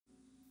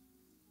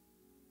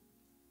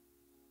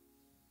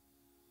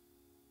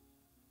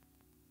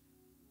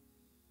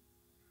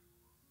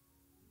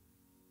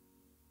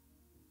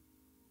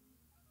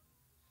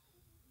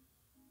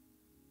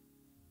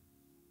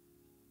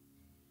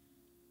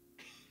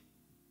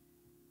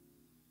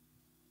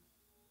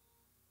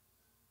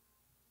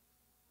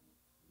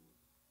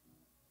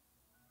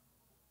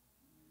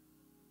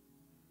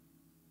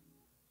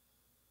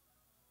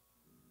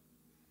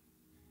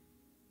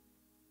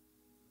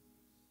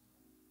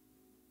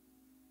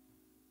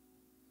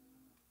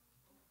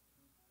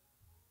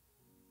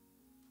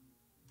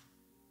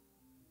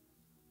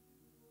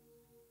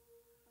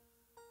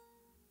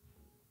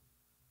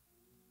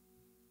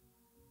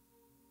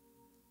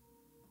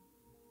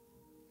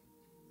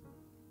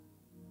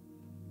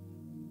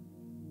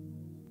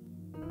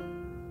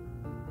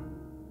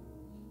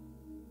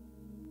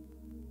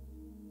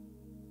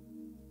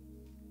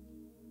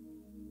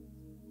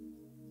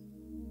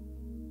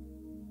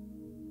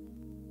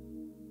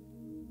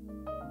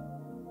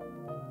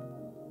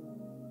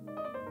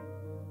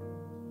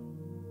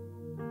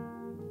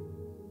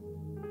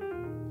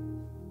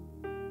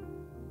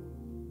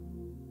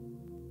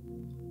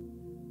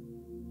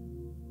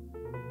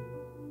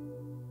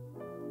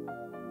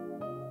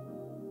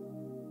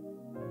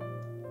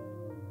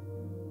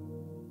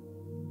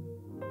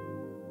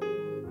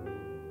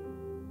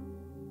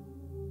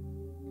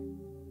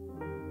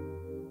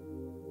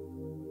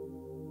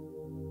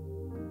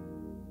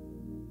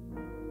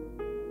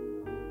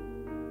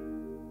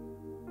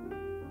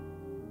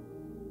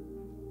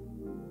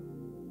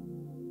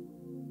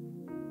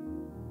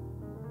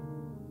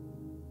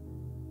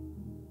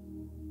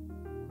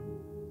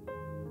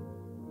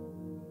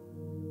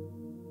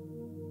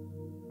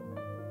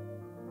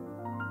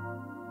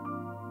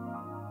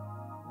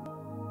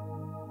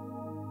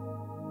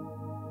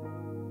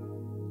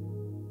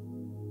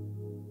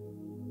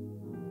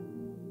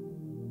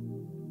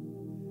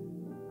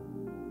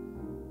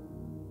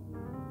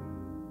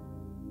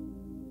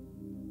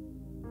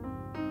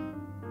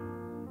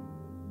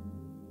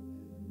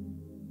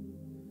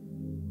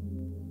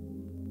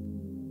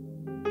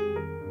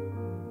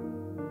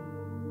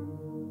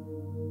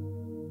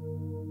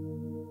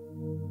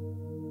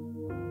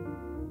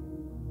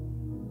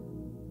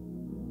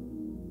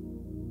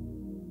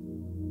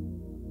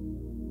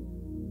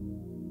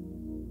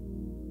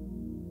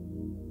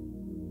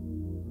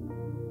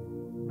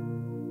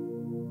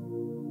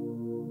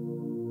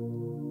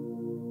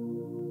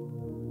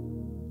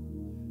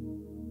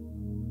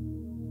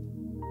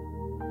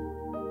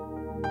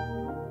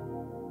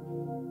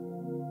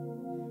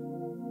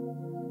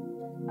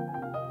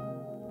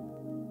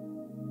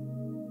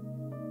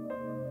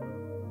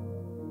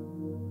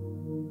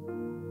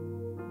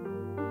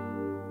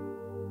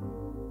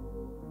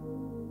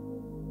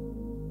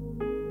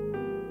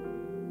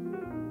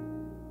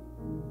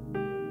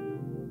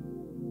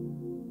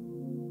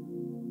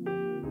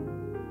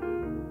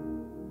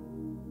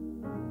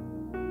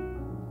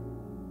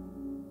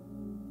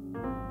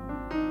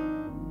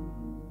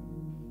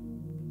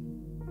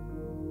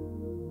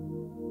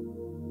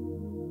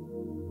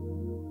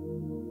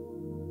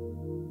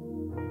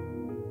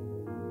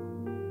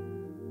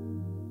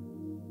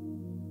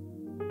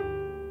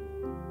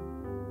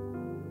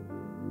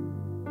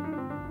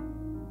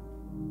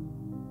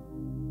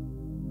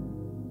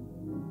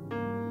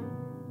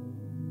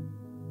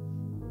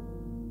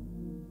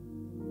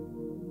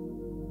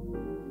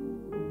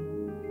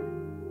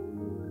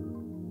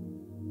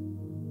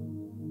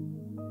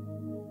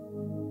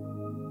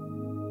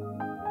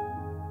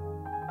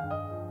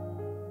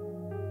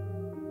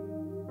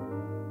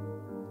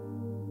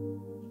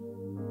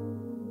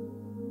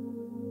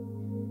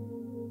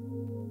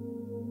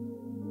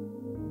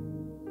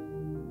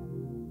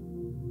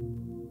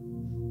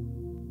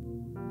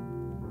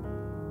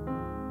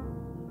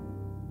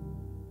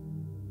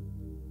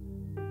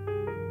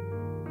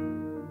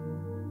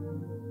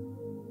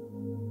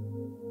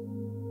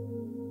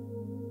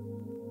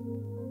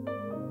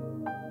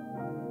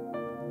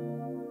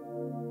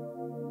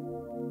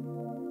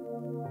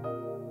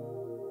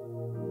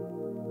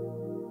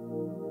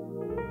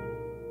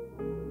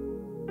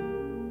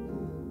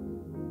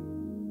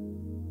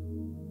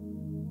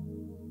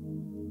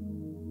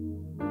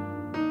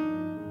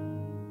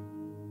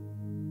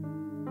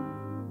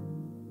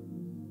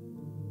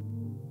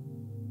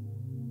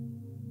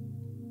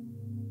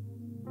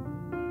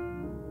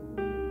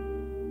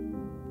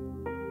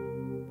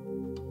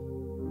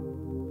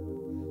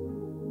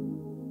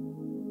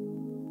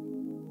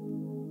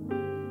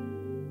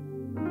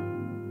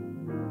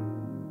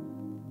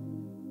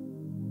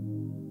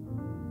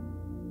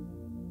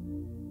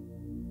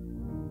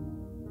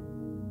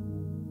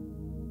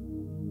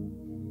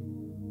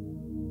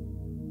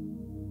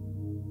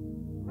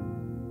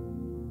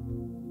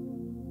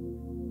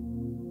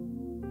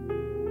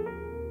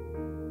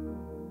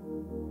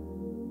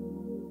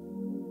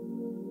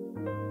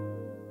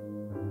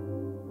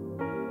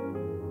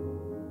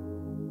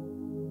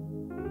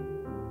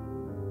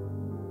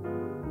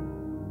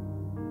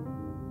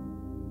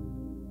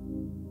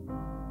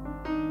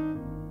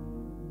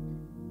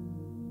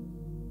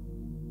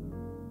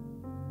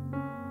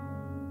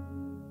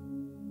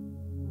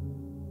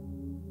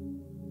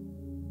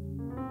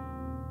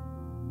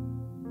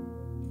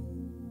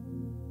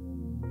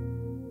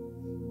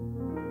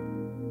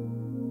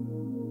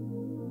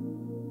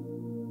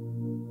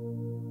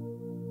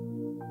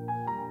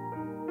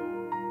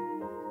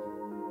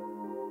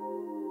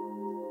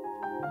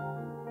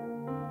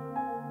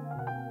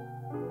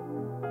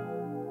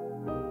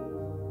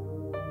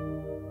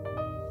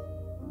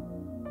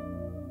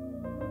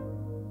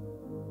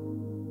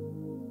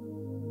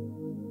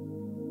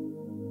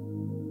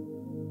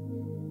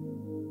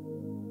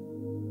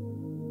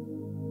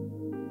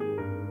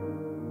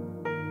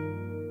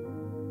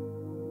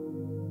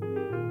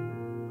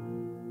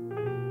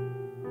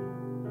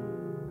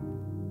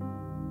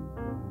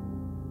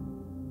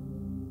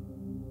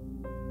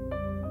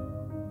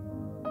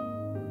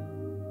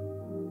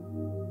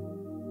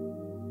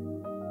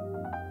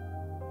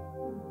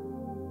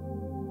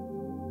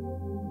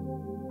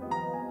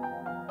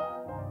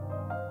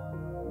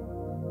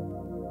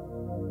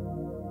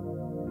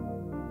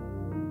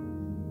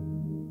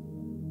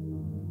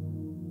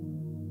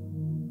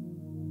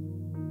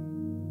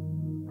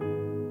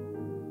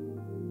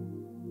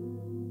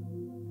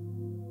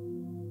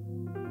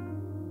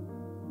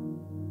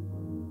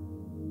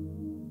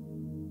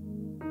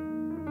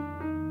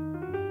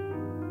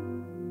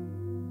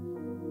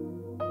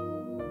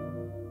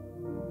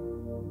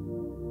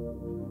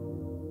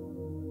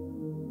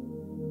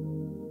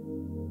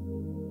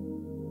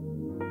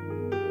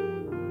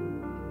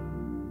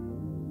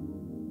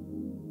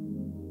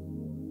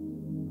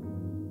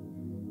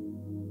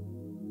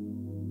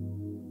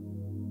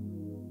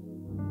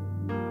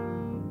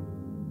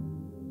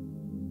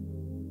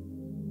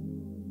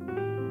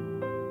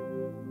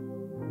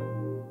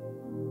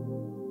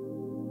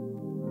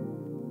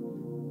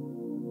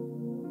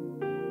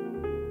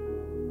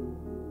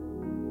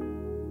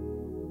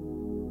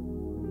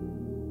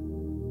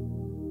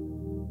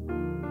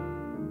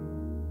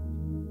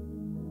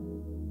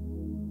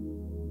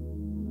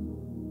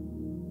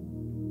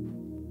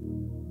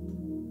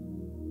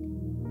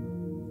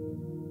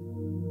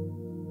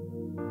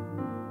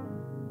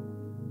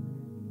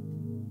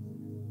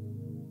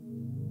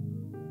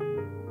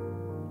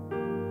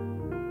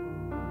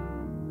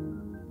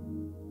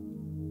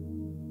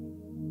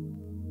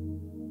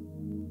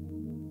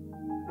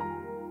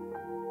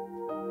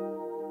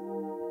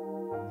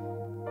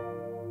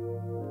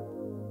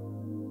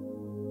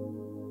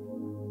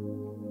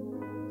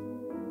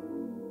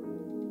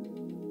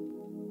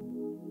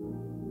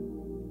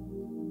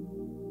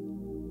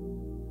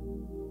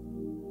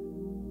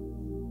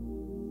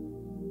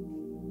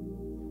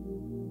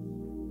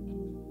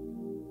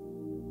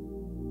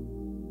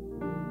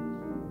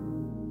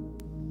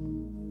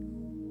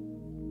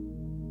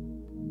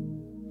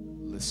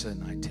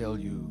Listen, I tell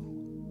you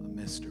a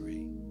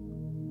mystery.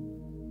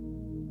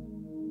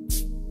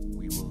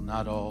 We will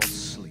not all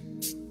sleep,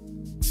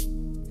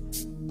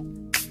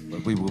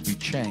 but we will be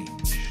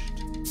changed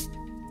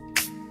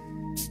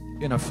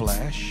in a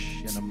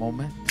flash, in a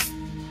moment,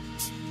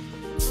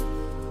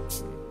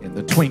 in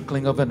the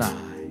twinkling of an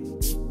eye,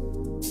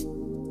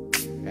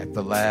 at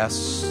the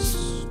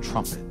last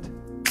trumpet.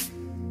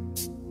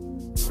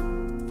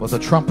 For the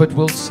trumpet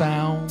will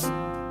sound,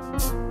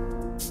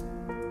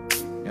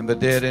 and the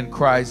dead in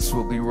Christ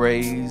will be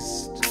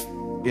raised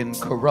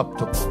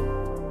incorruptible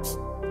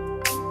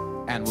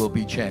and will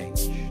be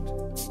changed.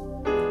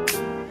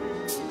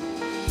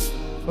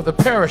 For the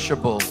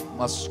perishable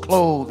must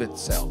clothe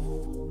itself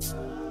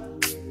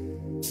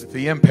with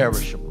the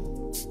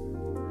imperishable,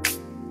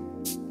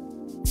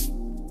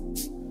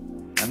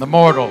 and the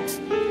mortal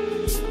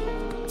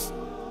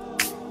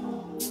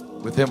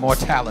with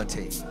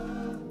immortality.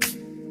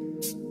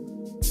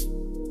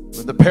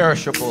 When the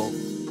perishable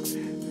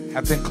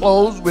have been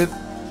clothed with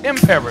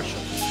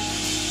imperishable,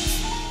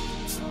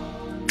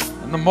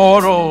 and the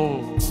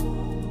mortal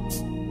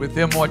with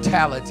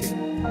immortality,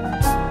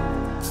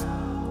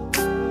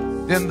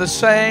 then the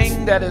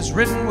saying that is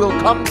written will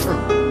come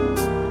true.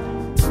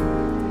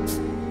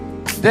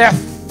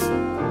 Death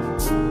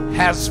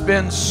has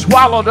been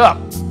swallowed up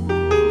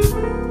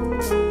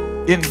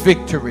in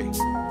victory.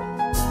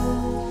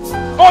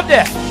 Oh,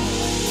 death,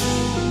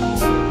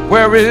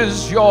 where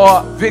is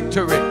your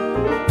victory?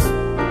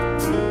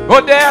 Oh,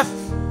 death,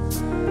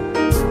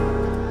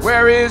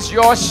 where is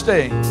your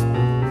sting?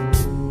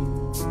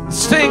 The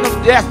sting of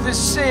death is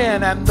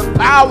sin, and the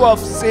power of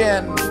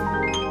sin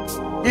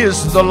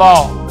is the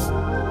law.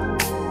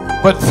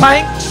 But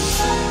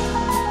thanks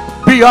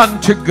be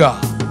unto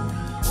God.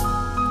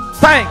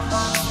 Thanks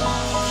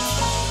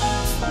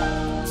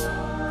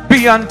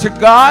be unto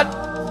God,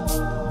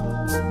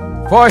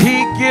 for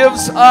He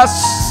gives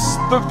us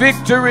the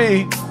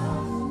victory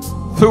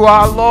through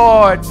our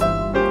Lord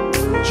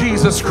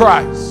Jesus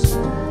Christ.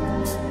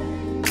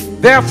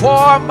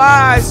 Therefore,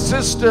 my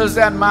sisters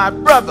and my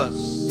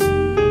brothers,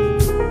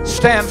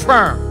 stand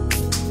firm.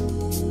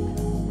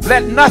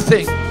 Let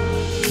nothing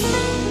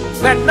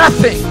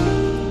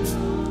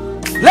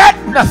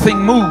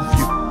move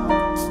you.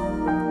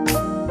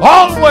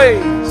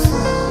 Always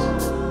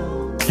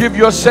give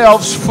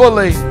yourselves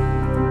fully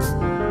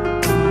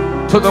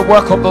to the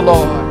work of the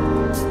Lord,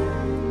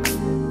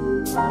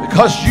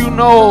 because you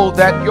know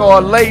that your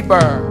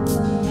labor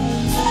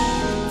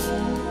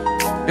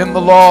in the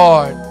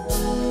Lord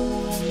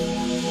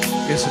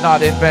is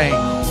not in vain.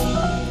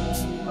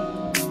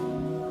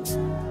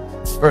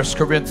 1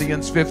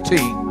 Corinthians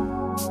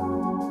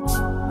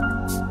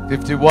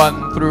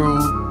 15:51 through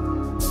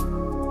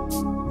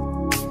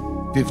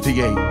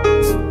 58.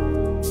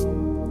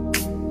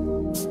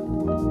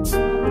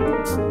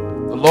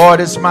 The Lord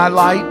is my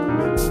light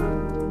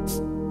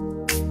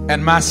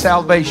and my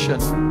salvation.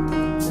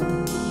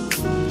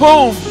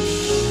 Whom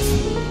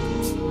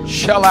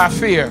shall I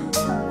fear?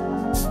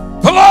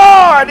 The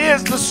Lord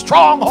is the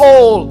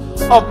stronghold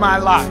of my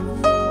life.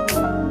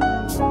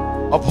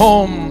 Of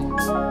whom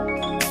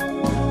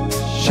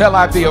shall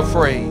I be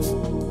afraid?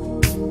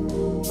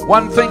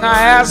 One thing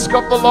I ask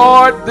of the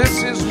Lord,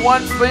 this is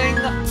one thing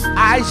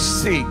I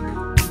seek,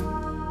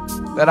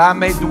 that I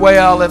may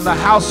dwell in the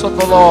house of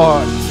the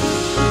Lord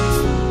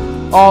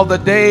all the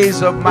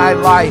days of my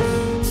life,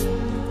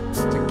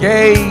 to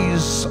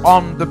gaze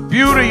on the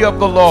beauty of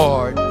the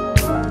Lord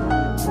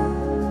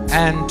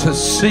and to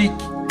seek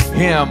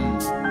Him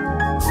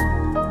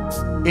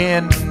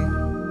in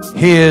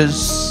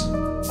His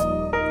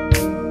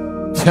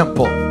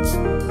temple.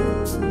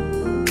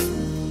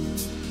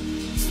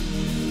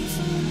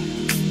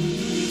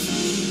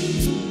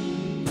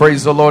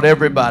 Praise the Lord,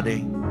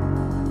 everybody.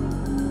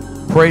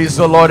 Praise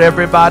the Lord,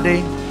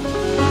 everybody.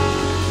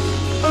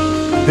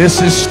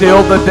 This is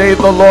still the day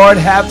the Lord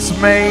hath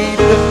made.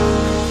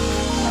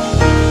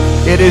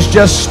 It is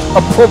just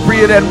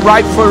appropriate and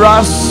right for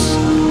us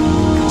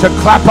to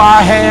clap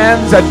our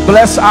hands and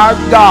bless our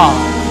God.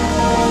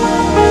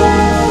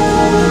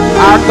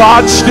 Our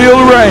God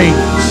still reigns.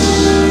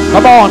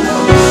 Come on.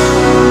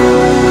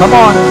 Come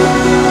on.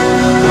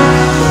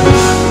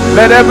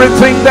 Let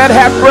everything that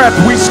hath breath,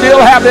 we still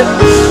have it.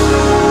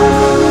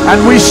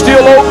 And we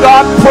still owe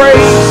God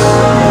praise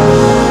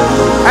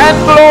and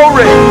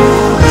glory.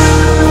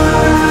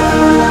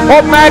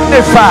 Oh,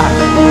 magnify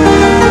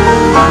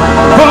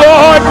the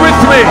Lord with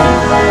me.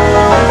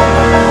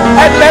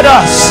 And let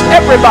us,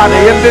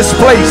 everybody in this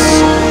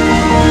place,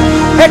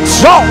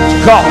 exalt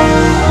God.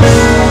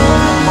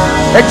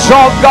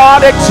 Exalt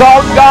God,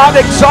 exalt God,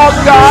 exalt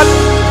God.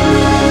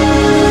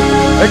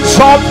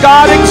 Exalt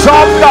God,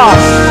 exalt God.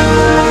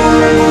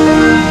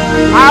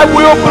 I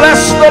will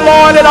bless the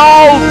Lord at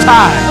all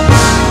times.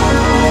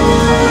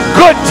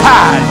 Good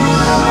times,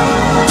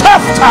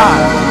 tough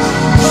times,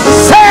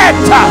 sad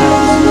times,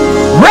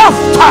 rough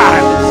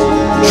times,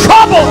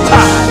 troubled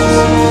times.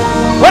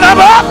 When I'm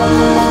up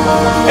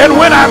and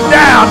when I'm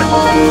down,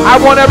 I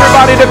want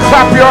everybody to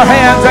clap your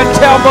hands and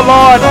tell the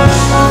Lord,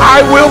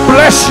 I will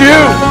bless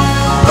you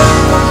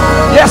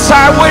Yes,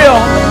 I will.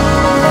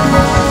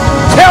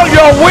 Tell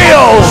your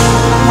will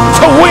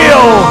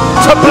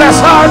to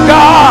bless our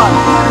God.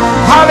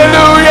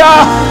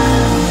 Hallelujah.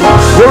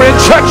 We're in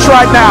church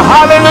right now.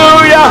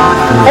 Hallelujah.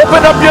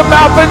 Open up your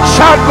mouth and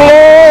shout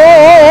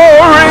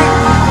glory.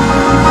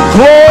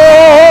 Glory.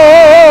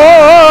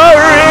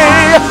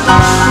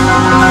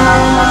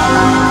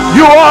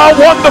 You are a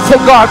wonderful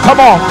God. Come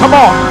on, come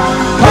on,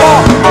 come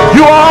on.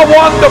 You are a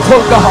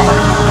wonderful God.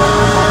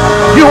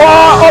 You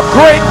are a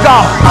great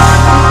God.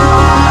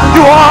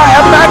 You are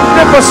a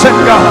magnificent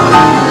God.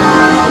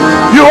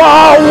 You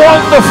are a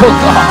wonderful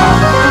God.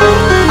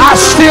 I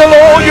still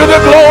owe you the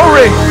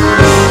glory.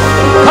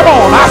 Come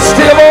on, I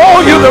still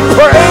owe you the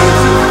praise.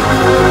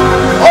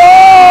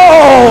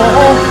 Oh,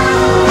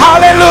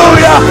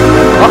 hallelujah.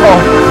 Uh-oh.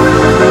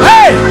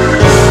 Hey,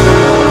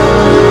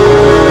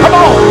 come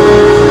on,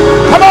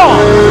 come on.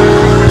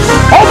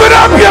 Open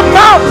up your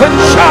mouth and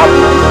shout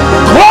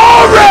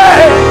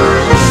glory.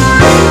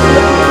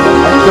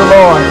 Thank you,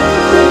 Lord.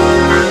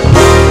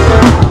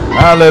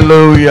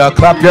 Hallelujah.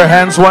 Clap your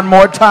hands one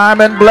more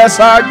time and bless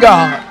our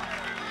God.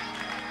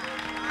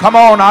 Come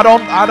on,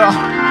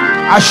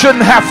 I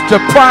shouldn't have to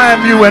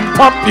prime you and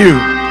pump you.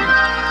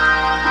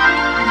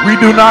 We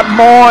do not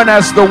mourn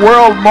as the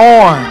world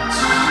mourns.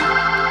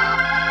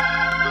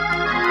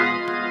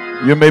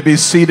 You may be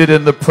seated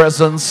in the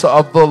presence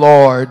of the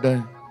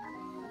Lord.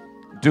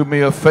 Do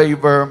me a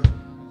favor.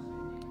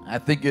 I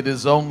think it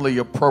is only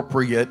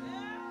appropriate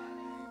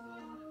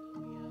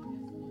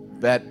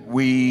that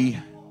we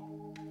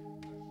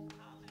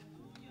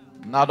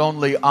not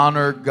only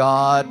honor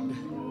God,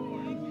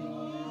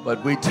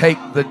 but we take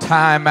the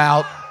time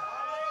out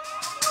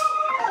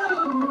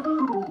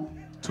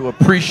to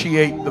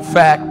appreciate the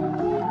fact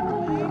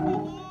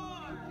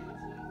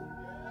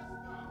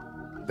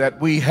that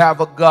we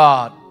have a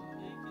God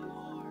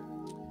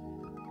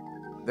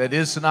that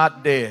is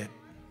not dead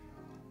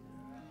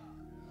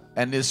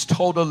and is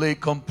totally,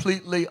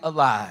 completely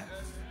alive.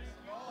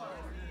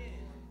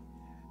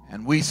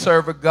 And we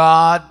serve a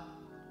God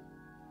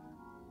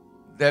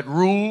that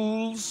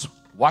rules,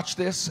 watch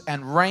this,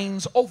 and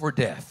reigns over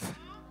death.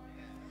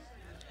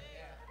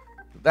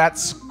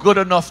 That's good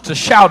enough to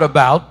shout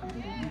about,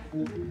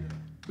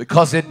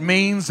 because it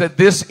means that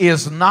this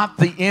is not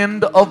the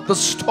end of the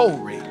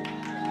story.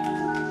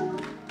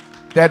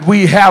 That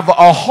we have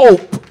a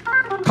hope.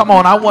 Come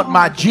on, I want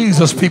my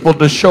Jesus people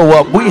to show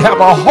up. We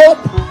have a hope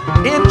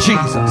in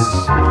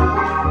Jesus.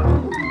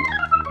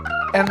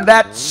 And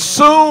that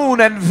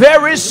soon and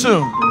very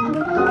soon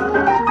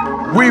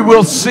we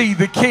will see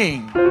the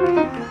King.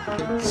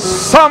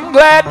 Some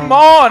glad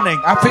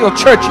morning, I feel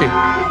churchy,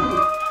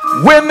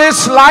 when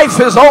this life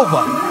is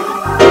over,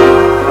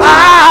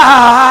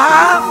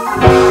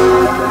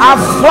 I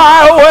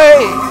fly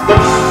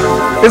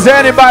away. Is there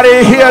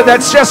anybody here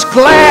that's just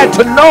glad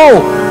to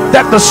know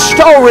that the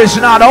story's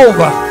not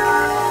over?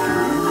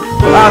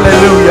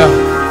 Hallelujah.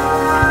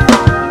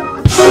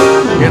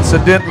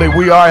 Incidentally,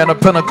 we are in a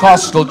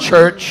Pentecostal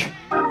church,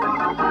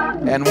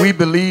 and we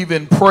believe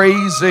in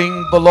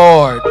praising the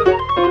Lord,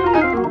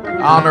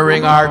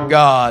 honoring our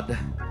God.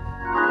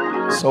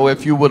 So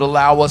if you would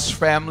allow us,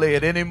 family,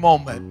 at any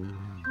moment,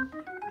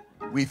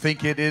 we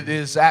think it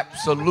is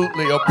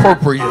absolutely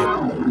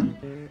appropriate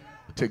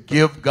to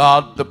give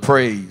God the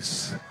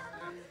praise.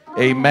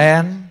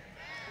 Amen.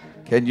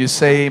 Can you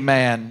say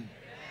amen?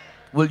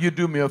 Will you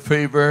do me a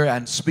favor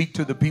and speak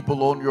to the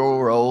people on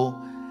your row?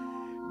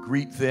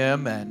 Greet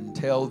them and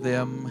tell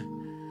them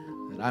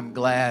that I'm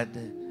glad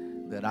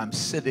that I'm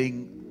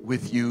sitting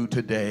with you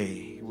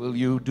today. Will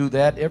you do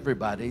that,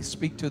 everybody?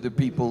 Speak to the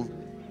people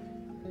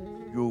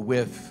you're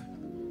with.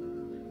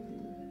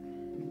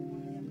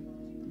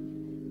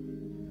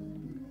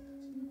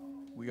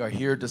 We are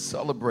here to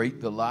celebrate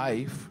the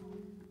life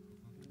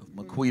of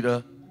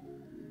Maquita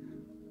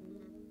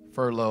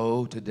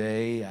Furlow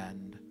today,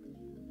 and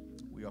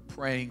we are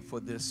praying for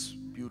this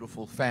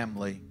beautiful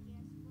family.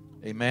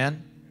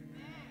 Amen.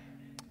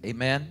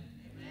 Amen.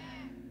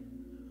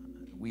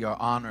 We are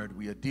honored,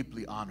 we are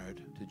deeply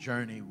honored to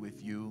journey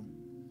with you,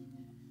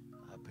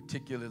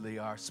 particularly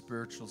our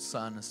spiritual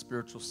son, a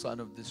spiritual son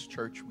of this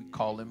church. We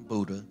call him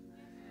Buddha.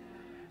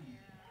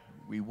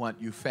 We want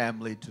you,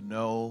 family, to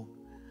know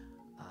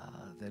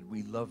that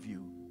we love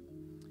you,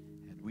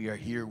 and we are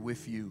here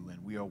with you,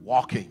 and we are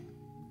walking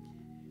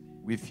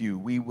with you.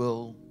 We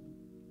will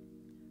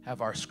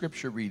have our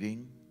scripture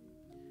reading,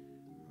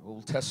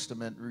 Old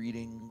Testament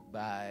reading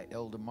by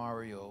Elder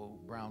Mario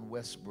Brown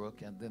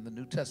Westbrook, and then the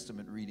New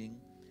Testament reading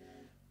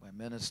by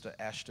Minister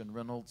Ashton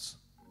Reynolds.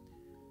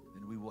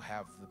 Then we will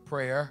have the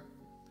prayer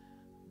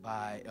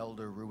by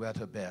Elder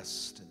Ruetta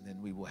Best, and then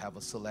we will have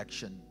a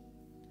selection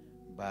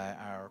by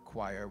our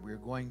choir. We're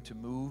going to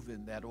move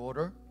in that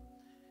order.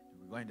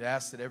 We're going to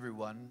ask that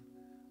everyone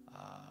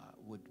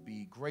would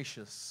be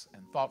gracious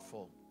and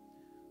thoughtful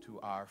to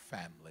our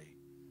family.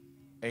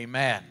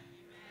 Amen.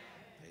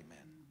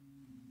 Amen.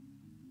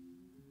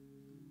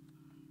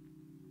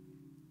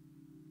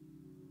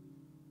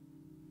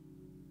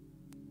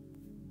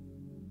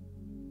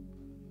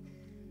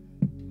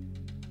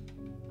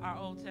 Our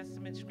Old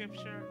Testament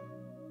scripture.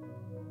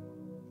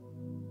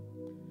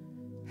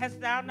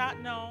 Hast thou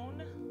not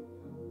known?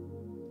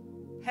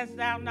 Hast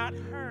thou not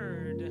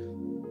heard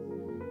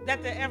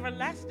that the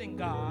everlasting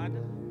God,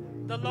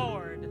 the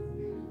Lord,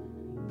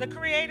 the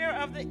creator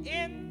of the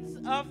ends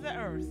of the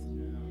earth,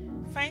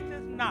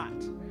 fainteth not,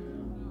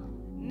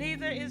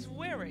 neither is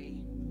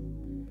weary.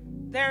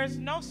 There is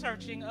no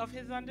searching of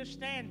his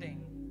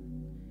understanding.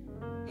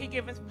 He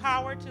giveth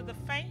power to the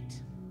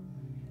faint,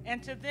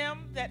 and to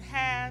them that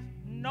have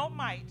no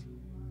might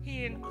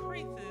he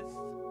increaseth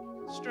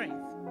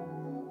strength.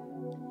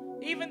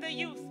 Even the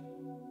youth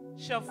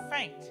shall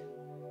faint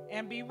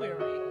and be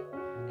weary,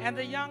 and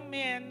the young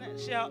men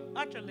shall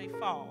utterly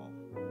fall.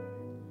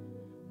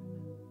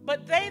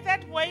 But they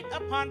that wait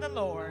upon the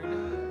Lord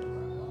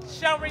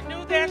shall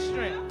renew their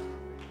strength.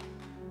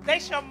 They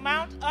shall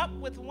mount up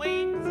with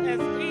wings as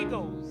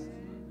eagles.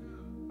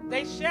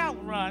 They shall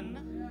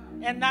run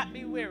and not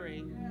be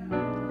weary,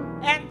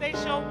 and they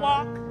shall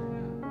walk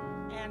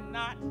and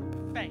not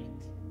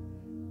faint.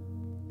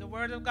 The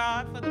word of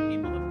God for the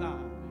people of God.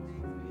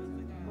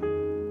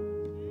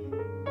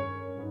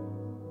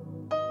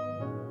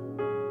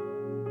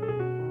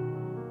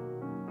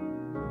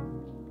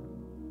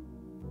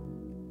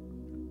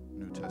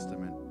 New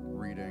Testament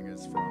reading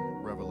is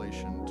from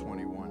Revelation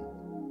 21.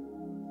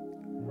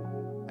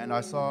 And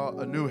I saw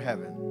a new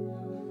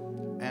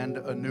heaven and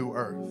a new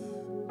earth.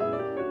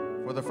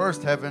 For the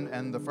first heaven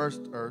and the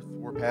first earth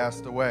were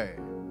passed away,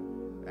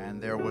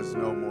 and there was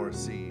no more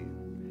sea.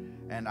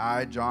 And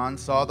I, John,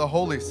 saw the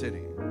holy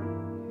city,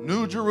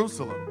 New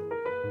Jerusalem,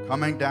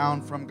 coming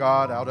down from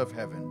God out of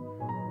heaven,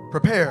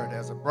 prepared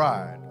as a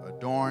bride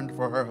adorned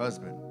for her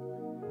husband.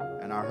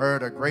 And I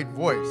heard a great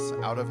voice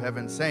out of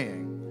heaven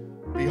saying,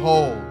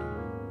 Behold,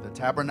 the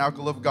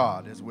tabernacle of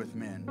God is with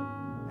men,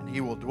 and he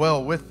will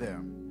dwell with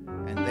them,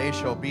 and they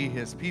shall be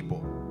his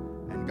people,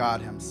 and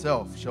God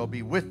himself shall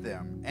be with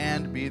them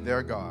and be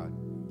their God.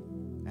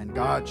 And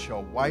God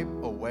shall wipe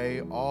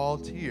away all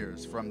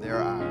tears from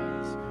their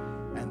eyes,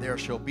 and there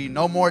shall be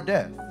no more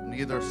death,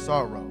 neither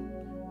sorrow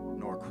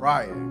nor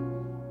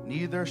crying,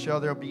 neither shall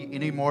there be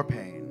any more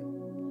pain,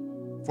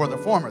 for the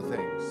former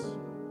things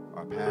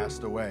are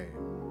passed away.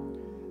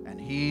 And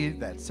he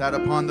that sat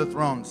upon the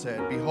throne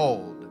said,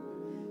 Behold,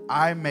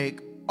 I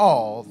make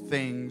all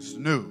things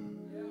new.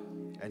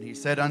 And he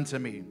said unto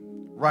me,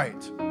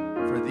 Write,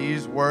 for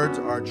these words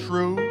are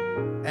true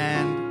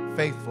and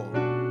faithful.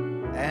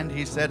 And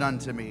he said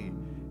unto me,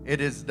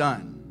 It is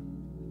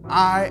done.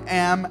 I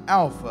am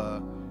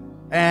Alpha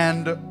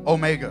and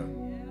Omega,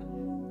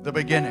 the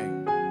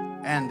beginning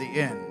and the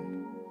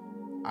end.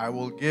 I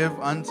will give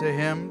unto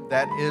him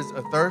that is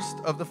athirst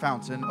of the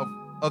fountain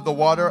of the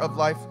water of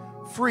life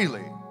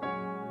freely.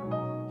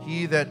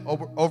 He that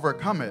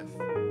overcometh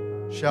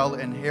shall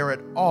inherit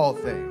all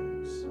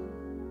things,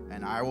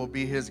 and I will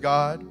be his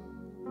God,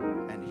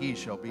 and he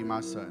shall be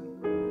my son.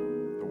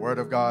 The word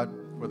of God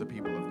for the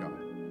people of God.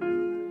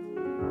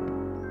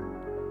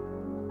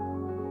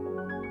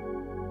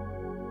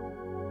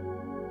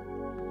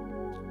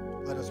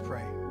 Let us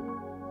pray.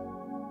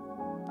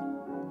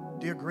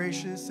 Dear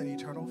gracious and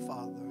eternal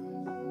Father,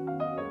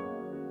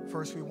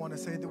 first we want to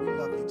say that we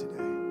love you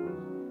today.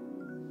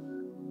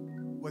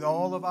 With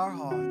all of our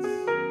hearts,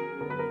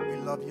 we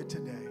love you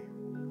today.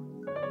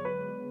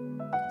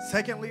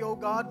 Secondly, oh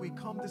God, we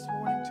come this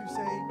morning to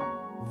say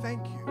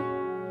thank you.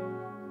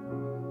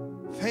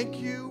 Thank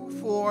you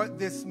for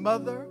this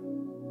mother.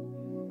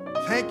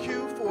 Thank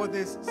you for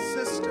this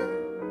sister.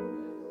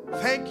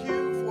 Thank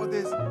you for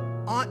this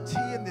auntie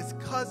and this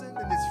cousin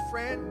and this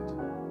friend.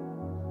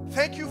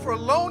 Thank you for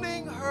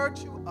loaning her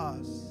to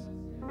us.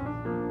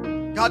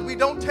 God, we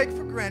don't take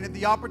for granted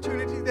the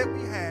opportunity that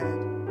we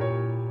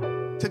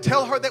had to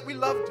tell her that we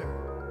loved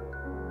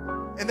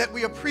her and that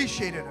we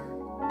appreciated her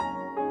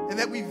and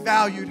that we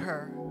valued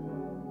her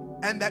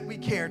and that we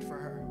cared for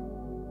her.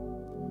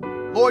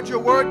 Lord, your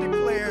word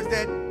declares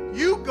that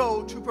you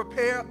go to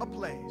prepare a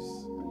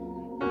place,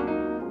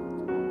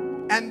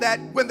 and that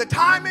when the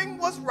timing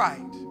was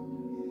right,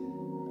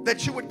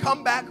 that you would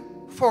come back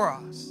for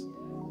us.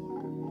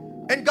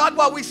 And God,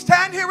 while we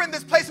stand here in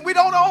this place and we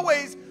don't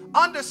always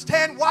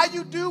understand why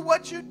you do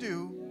what you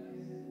do,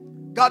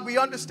 God, we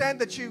understand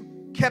that you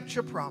kept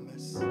your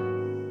promise.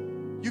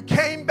 You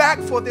came back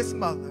for this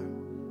mother,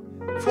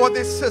 for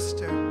this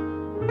sister,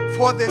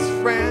 for this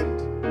friend,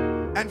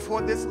 and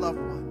for this loved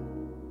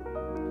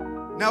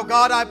one. Now,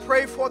 God, I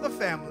pray for the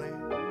family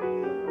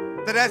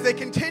that as they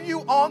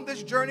continue on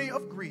this journey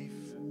of grief,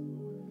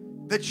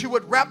 that you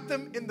would wrap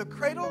them in the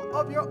cradle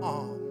of your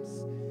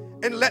arms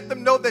and let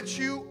them know that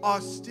you are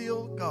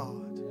still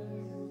God.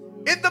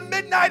 In the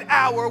midnight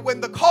hour,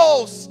 when the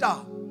calls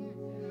stop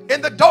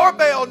and the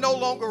doorbell no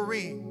longer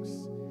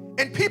rings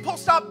and people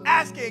stop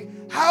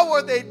asking, how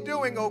are they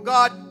doing, oh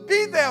God,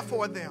 be there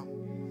for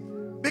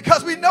them.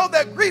 Because we know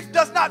that grief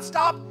does not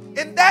stop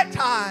in that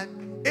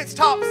time, it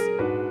stops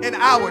in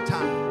our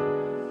time.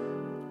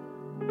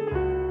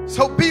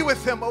 So be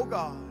with them, oh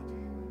God,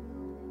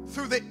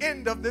 through the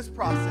end of this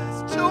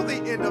process, till the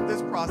end of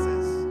this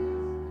process.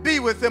 Be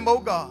with them, oh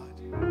God.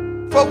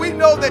 For we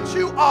know that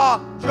you are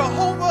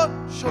Jehovah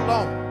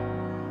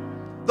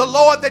Shalom, the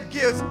Lord that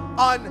gives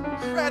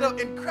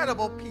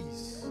incredible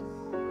peace,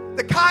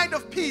 the kind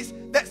of peace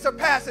that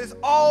surpasses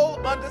all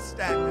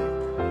understanding.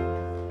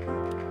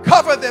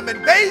 Cover them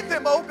and bathe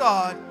them, O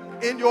God,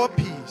 in your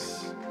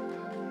peace.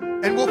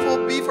 And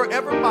we'll be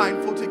forever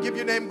mindful to give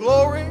your name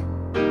glory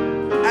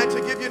and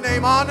to give your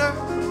name honor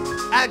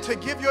and to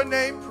give your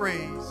name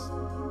praise.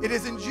 It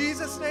is in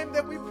Jesus' name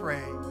that we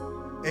pray.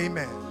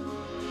 Amen.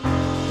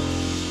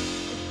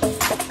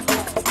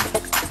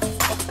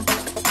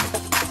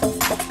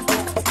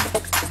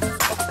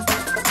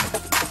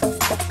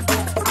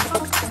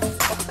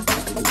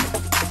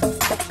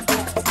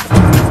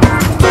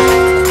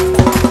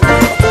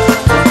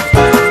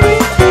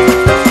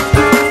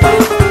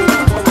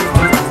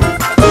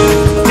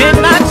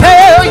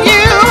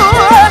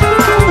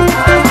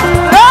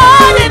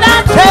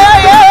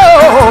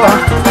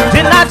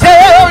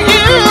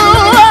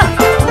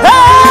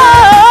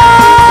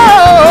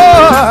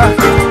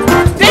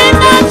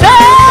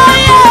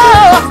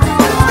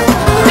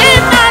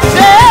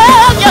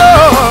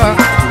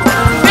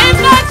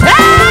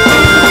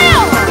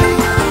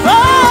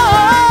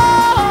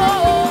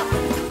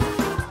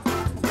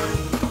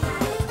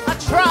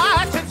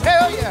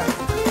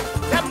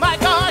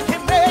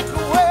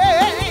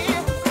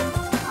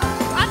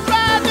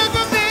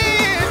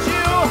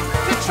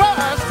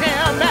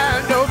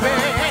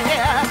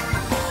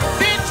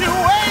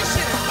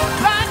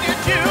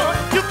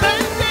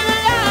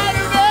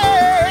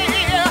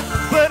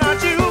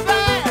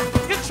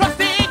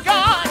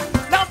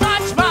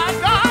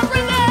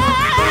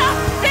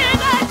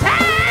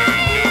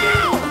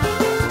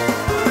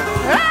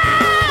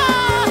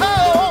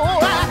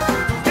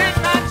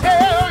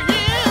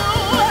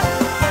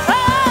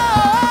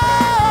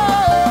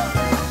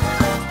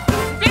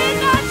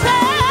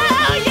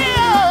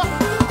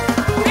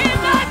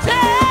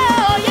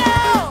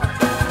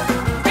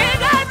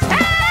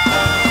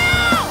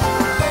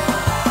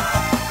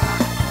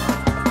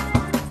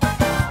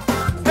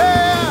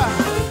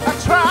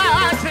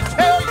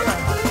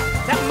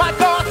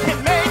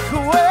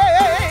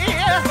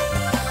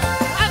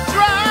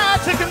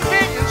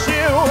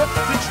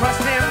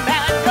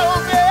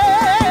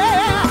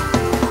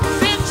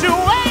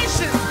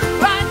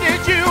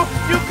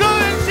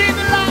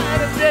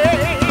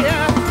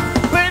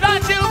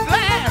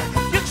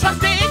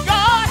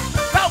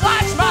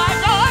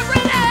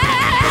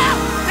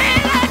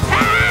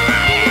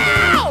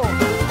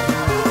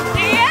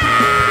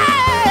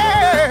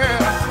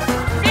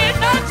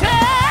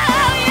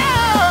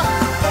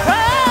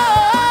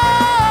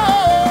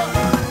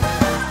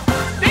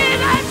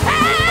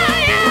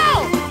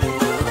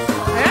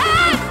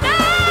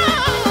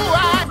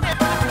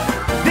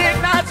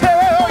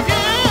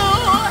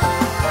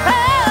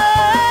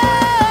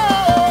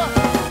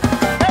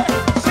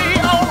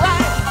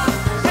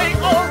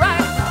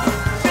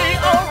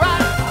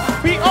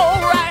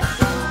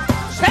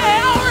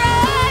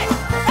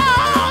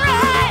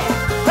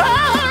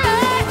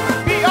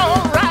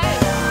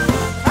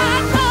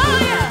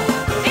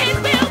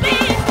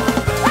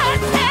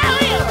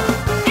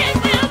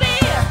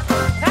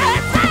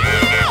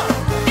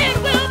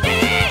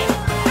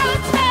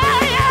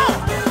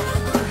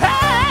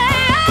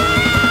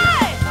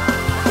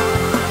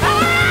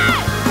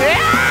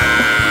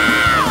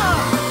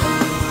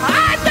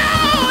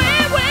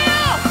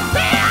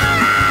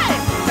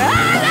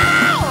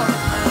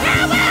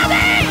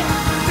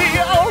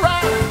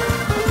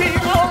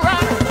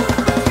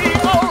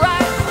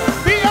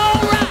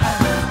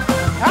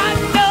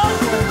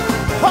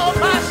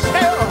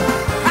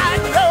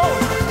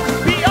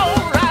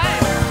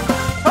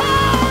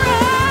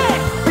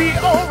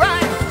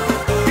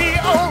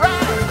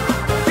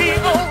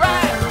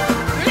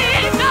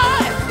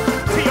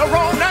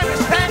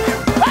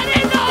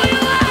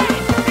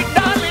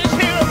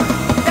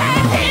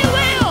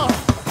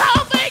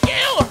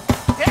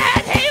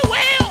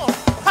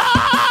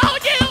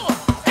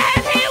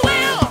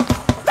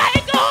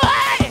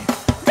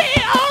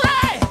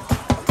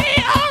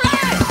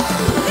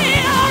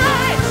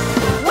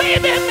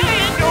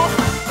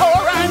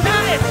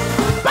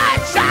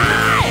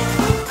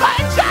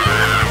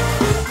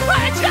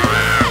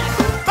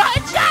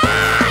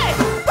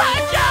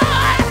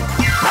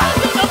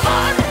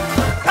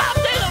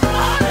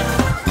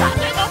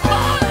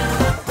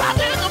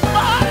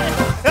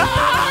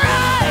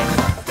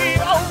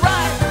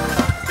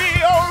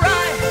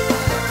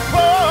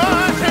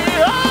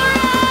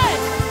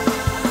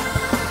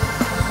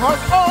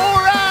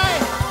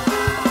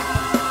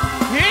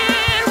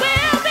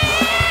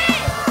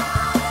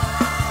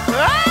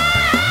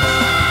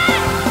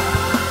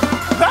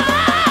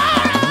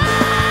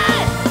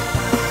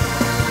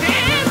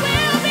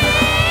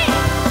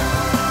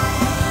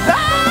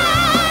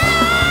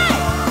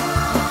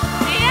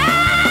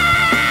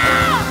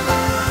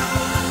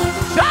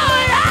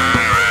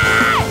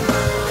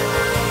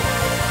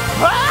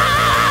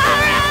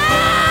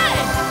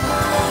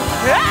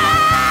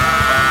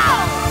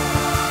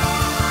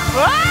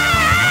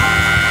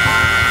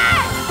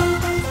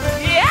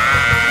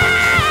 Yeah!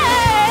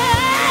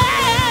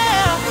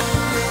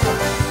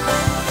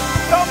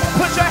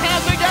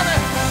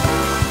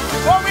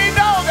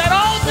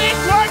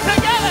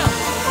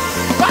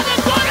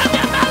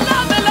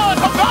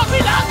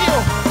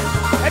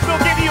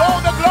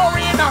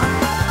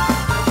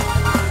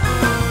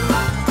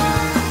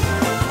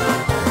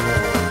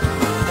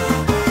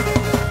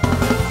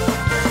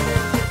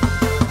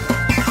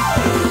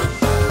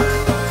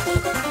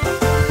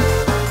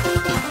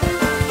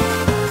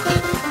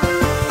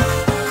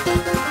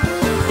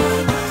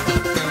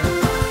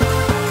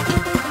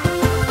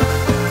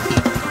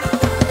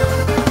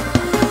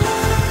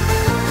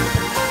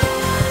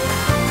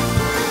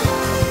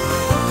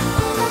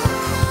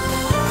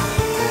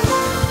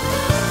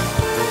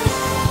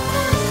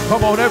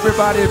 Come on,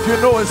 everybody, if you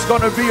know it's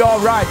going to be all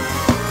right,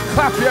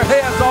 clap your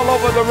hands all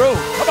over the room.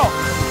 Come on.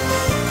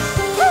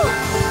 Woo.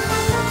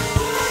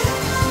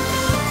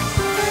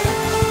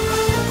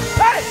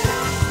 Hey!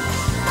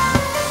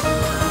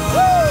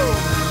 Woo.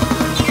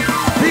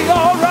 Be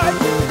all right.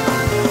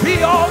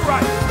 Be all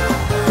right.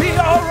 Be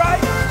all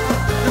right.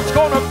 It's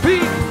going to be.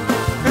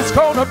 It's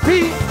going to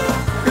be.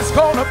 It's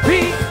going to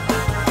be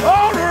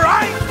all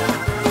right.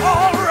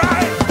 All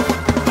right.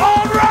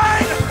 All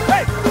right.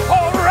 Hey,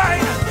 all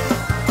right.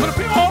 Gonna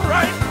be all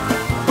right.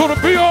 Gonna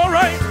be all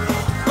right.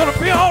 Gonna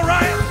be all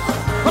right.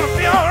 Gonna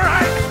be all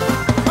right.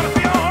 Gonna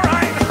be all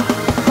right.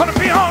 Gonna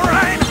be all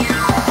right.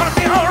 Gonna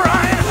be all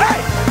right. Hey,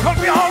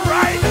 gonna be all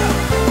right.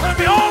 Gonna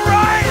be all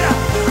right.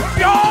 Gonna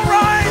be all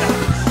right.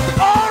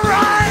 All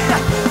right.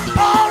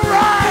 All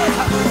right.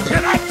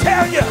 Did I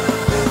tell you?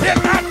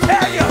 Didn't I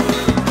tell you?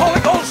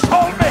 Holy Ghost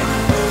told me.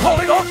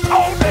 Holy Ghost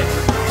told me.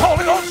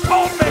 Holy Ghost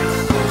told me.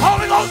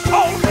 Holy Ghost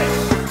told me.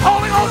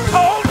 Holy Ghost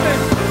told me.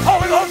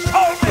 Holy Ghost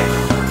told me.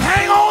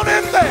 Hang on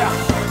in there.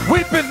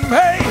 We've been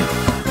made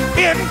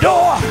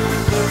endure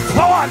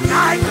for a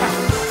night,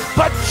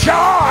 but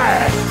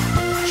joy,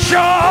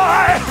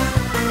 joy,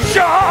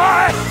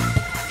 joy,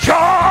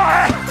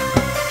 joy,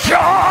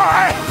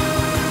 joy,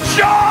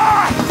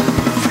 joy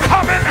is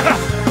coming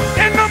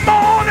in the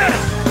morning.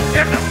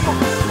 In the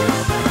morning.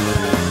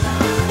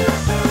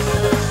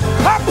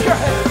 Clap your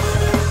hands.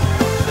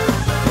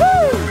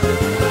 Woo.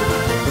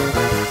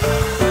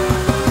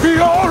 Be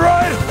all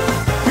right.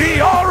 Be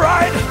all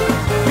right.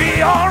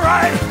 Be all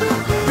right.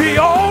 Be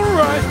all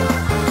right.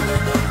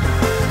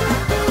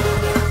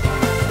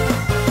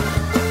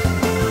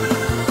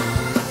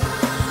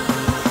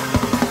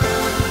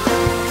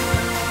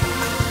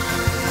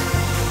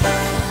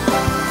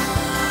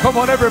 Come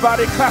on,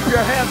 everybody, clap your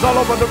hands all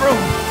over the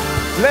room.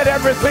 Let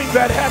everything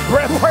that had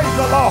breath praise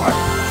the Lord.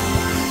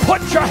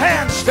 Put your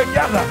hands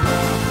together.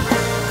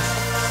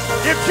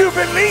 If you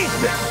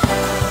believe it,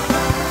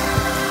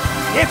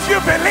 if you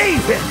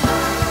believe it,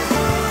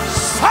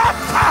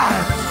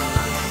 sometimes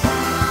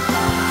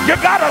you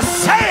gotta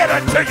say it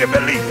until you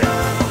believe it.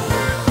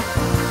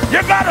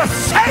 You gotta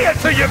say it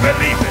till you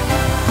believe it.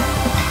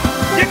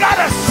 You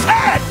gotta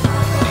say it.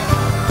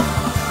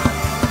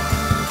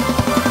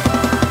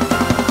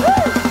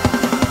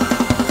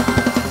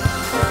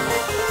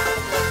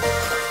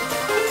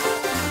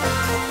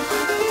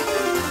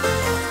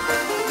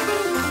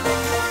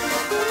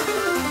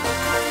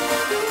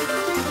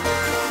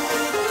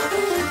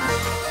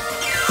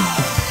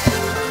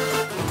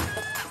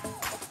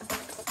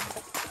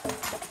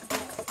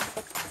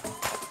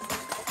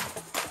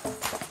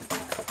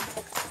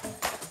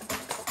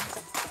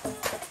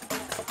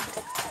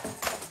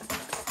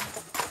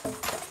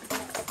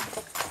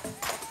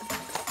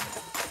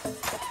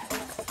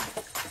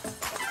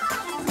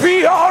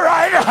 Be all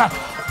right.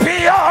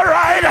 Be all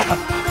right.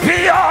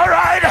 Be all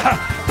right.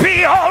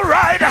 Be all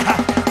right.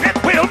 It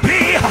will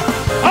be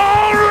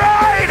all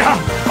right.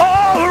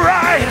 All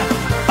right.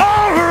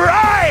 All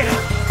right.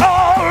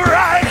 All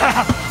right.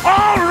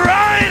 All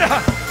right.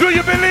 Do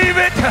you believe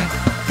it?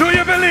 Do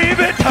you believe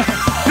it?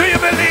 Do you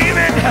believe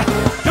it?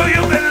 Do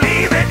you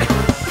believe it?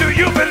 Do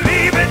you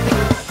believe it?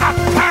 I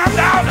found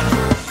out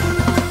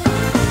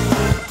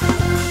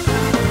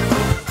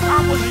I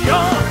was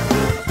young.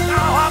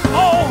 Now I'm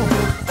old.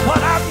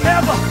 But I've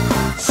never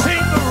seen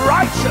the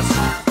righteous.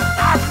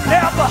 I've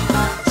never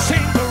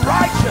seen the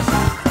righteous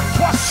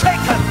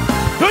forsaken.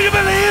 Do you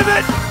believe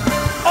it?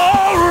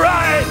 All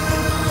right.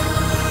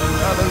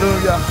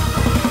 Hallelujah.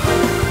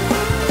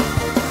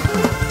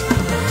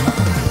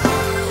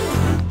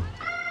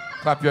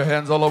 Clap your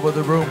hands all over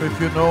the room if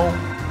you know.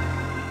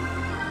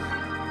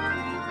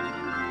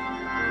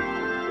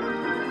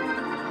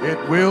 It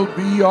will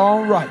be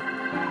all right.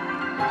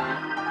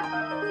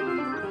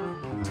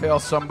 Tell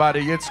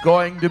somebody it's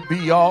going to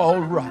be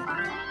all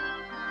right.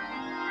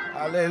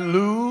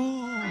 Hallelujah.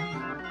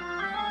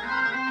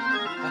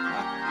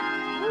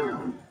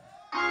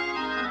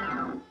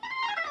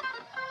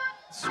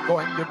 It's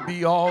going to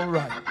be all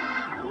right.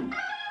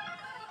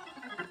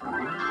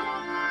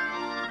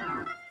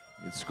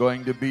 It's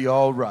going to be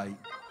all right.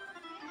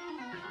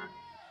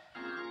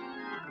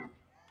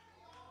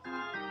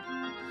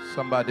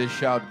 Somebody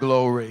shout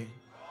glory.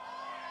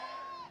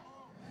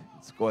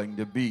 It's going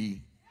to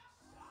be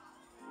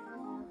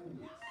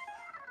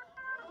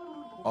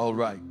all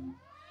right.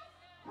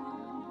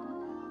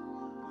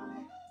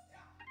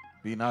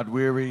 Be not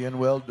weary in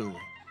well-doing,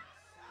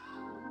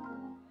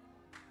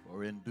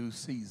 for in due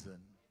season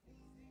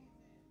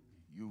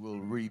you will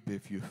reap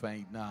if you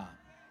faint not.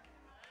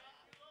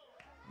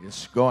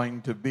 It's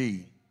going to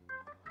be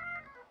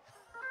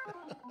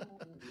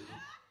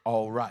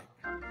all right.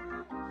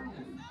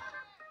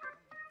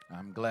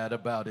 I'm glad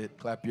about it.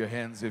 Clap your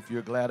hands if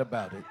you're glad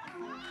about it.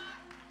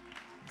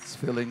 It's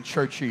feeling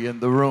churchy in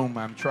the room.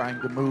 I'm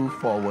trying to move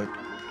forward.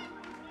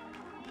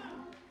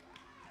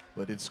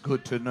 But it's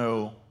good to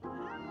know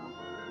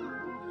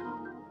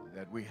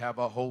that we have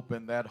a hope,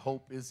 and that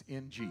hope is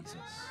in Jesus.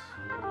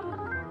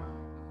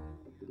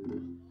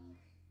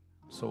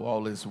 So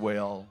all is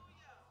well.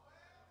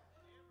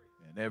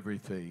 and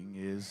everything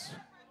is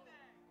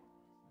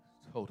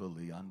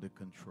totally under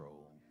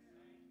control.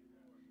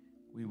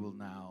 We will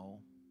now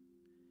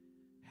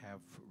have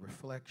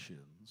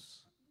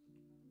reflections.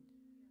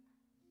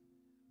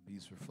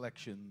 These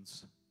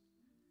reflections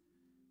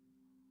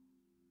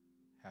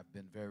have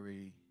been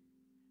very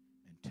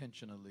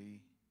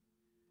intentionally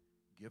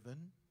given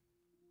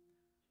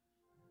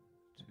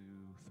to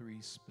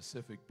 3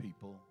 specific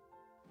people.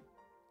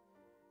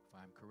 If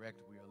I'm correct,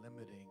 we are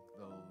limiting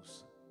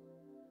those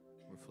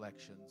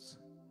reflections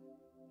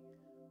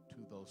to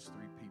those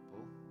 3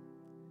 people.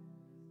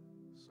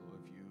 So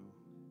if you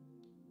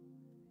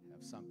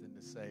have something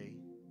to say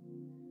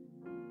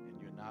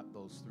and you're not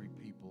those 3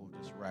 people,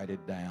 just write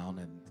it down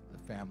and the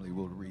family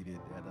will read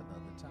it at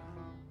another time.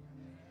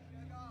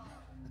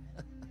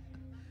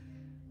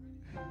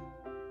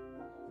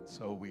 And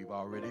so we've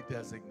already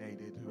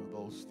designated who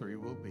those 3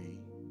 will be.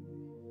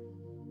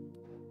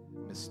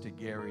 Mr.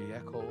 Gary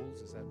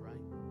Echols, is that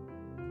right?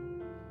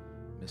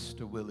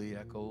 Mr. Willie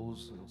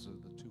Echols, those are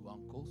the 2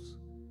 uncles.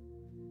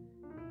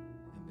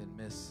 And then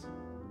Miss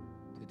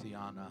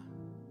Titiana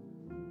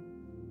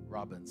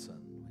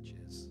Robinson, which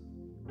is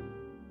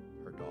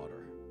her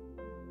daughter.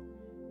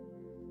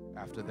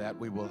 After that,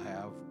 we will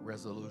have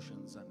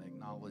resolutions and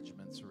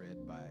acknowledgments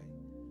read by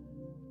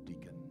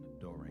Deacon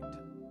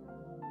Dorrington.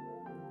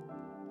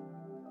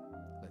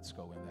 Let's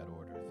go in that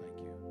order. Thank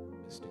you.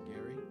 Mr.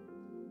 Gary.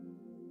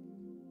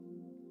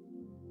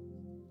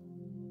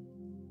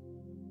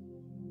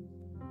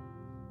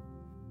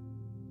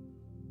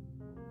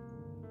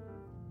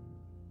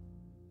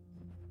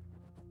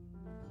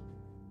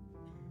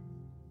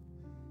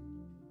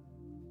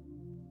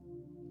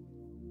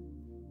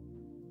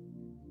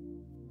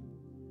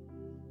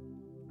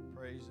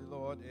 Praise the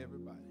Lord,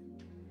 everybody.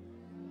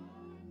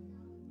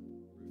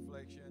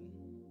 Reflection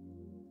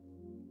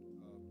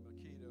of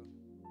Maquita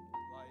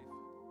life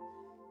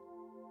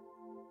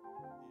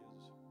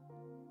is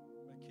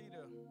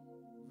Maquita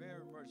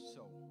very much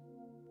so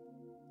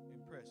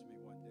impressed me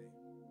one day.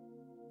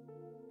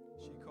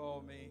 She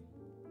called me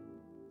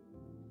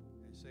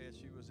and said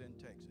she was in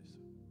Texas.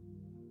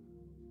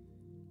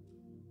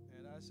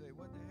 And I said,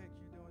 what the heck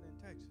you doing in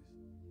Texas?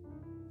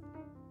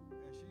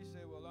 And she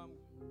said, well, I'm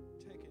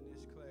taking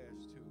this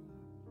class to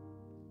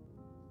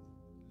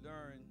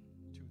learn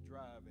to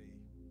drive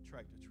a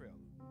tractor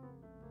trailer.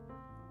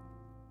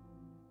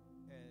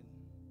 And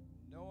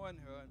knowing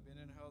her and been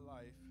in her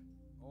life,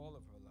 all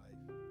of her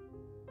life,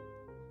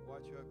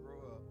 watch her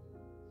grow up,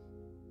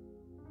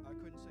 I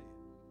couldn't see it.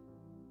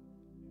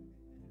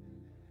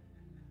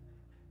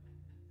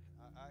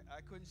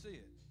 I couldn't see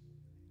it.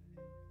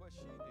 But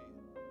she did.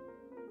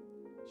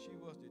 She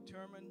was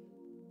determined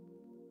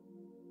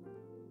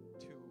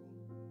to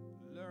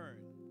learn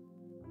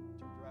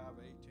to drive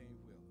an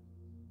 18-wheeler.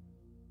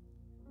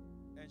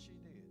 And she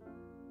did.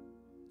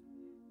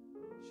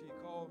 She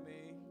called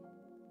me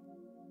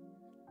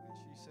and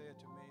she said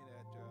to me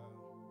that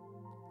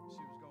she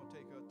was going to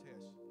take her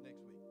test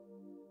next week.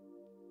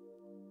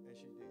 And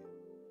she did.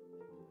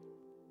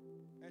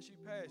 And she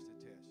passed the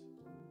test.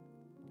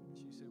 And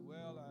she said,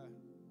 well,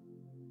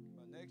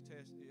 my next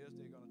test is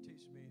they're going to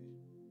teach me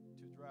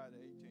to drive the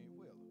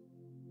 18-wheeler.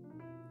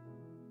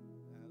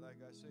 And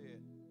like I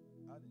said,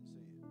 I didn't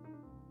see it.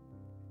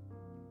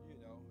 You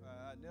know,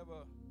 I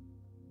never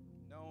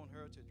known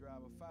her to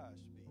drive a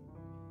 5-speed.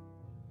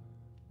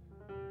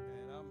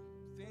 And I'm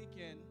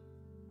thinking,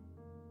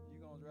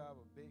 you're going to drive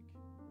a big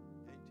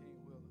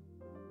 18-wheeler.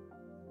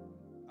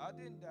 I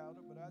didn't doubt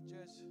her, but I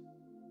just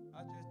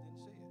didn't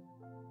see it.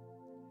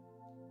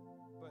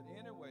 But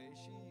anyway,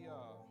 she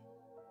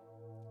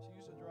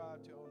used to drive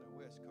to on the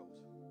West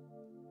Coast.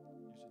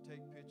 Used to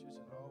take pictures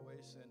and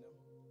always send them.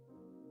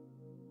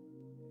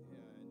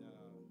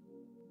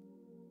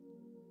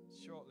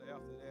 Shortly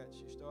after that,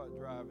 she started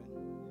driving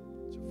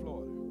to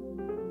Florida.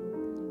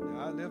 Now,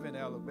 I live in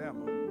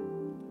Alabama,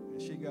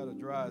 and she got to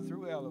drive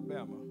through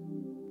Alabama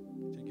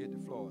to get to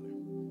Florida.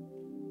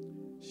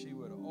 She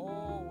would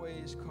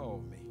always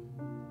call me.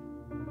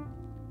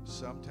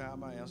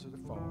 Sometime I answered the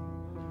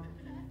phone.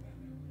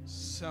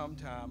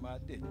 Sometime I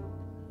didn't.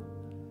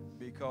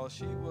 Because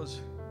she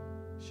was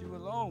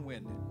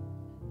long-winded.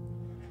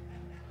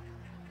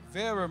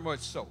 Very much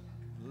so,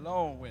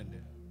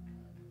 long-winded.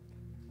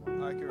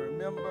 I can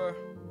remember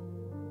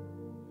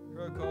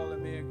her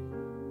calling me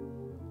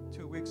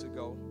 2 weeks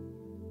ago,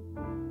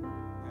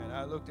 and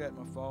I looked at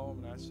my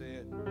phone and I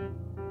said,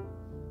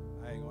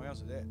 I ain't gonna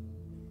answer that.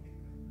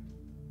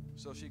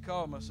 So she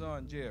called my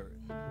son Jared.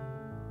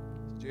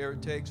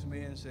 Jared texted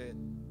me and said,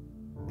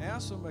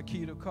 answer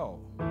Maquita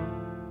call.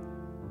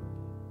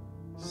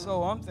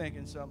 So I'm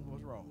thinking something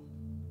was wrong.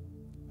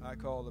 I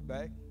called her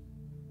back.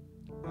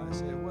 I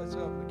said, what's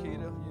up,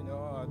 Maquita? You know,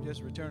 I'm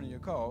just returning your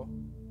call.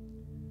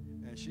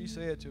 And she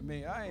said to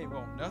me, I ain't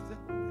want nothing.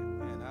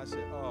 And I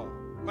said, oh,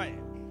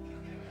 man.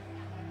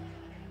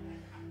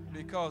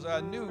 Because I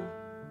knew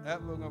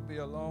that was going to be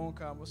a long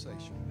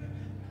conversation.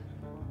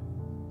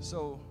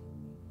 So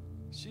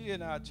she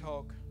and I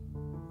talked.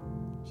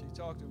 She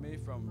talked to me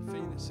from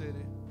Phoenix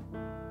City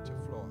to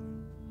Florida.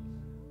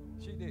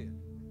 She did.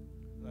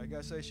 Like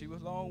I say, she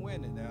was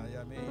long-winded now.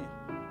 I mean,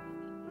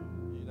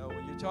 you know,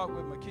 when you talk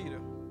with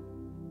Maquita,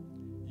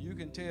 you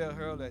can tell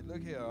her that,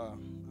 look here,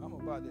 I'm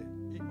about to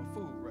eat my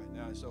food right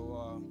now,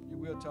 so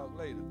we'll talk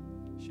later.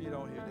 She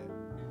don't hear that.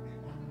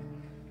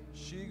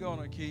 She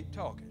gonna keep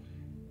talking.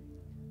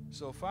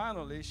 So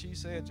finally, she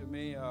said to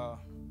me, I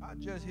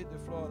just hit the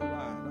Florida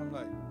line. I'm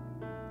like,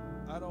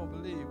 I don't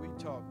believe we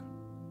talked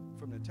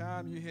from the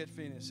time you hit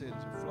Phoenix City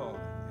to Florida,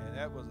 and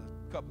that was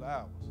a couple of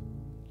hours.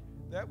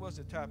 That was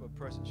the type of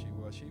person she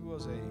was. She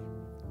was a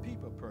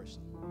people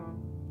person.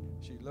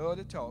 She loved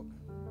to talk,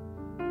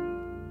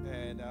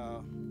 and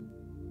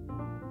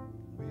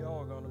we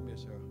all gonna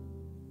miss her.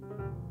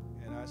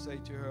 And I say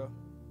to her,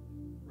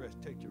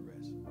 rest, take your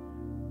rest.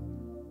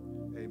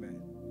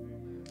 Amen.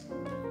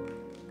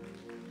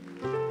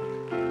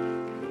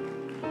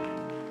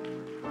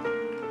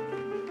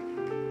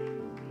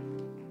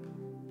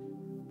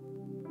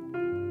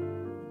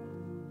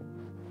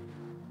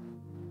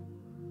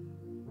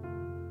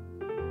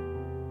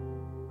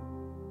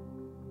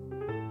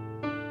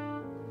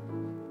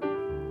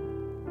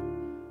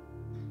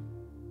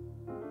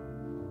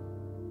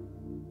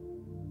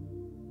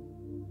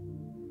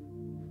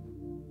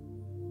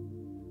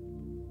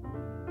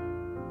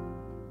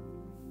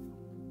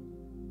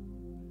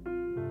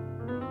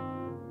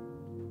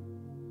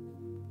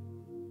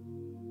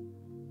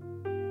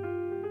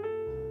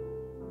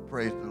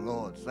 Praise the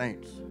Lord,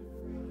 saints.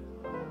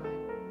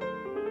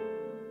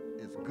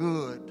 It's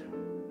good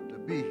to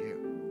be here.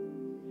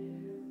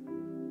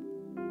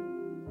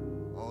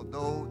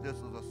 Although this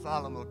is a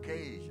solemn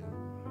occasion,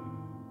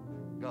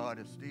 God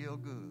is still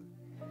good.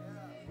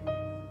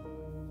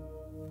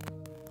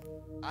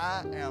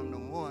 I am the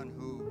one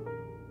who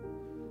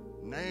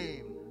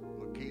named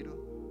Maquita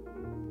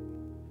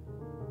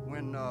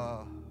when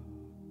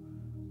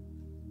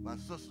my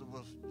sister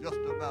was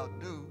just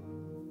about due.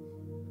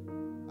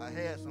 I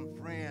had some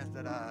friends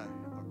that I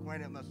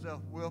acquainted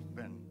myself with,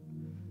 and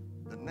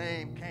the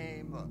name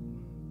came up,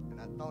 and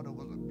I thought it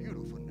was a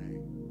beautiful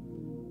name.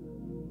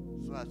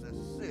 So I said,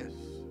 sis,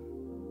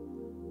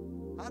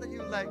 how do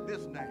you like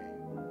this name?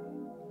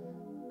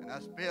 And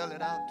I spelled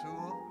it out to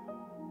her,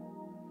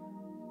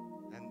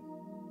 and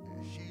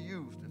she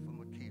used it for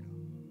Maquita.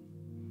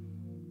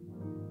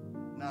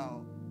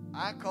 Now,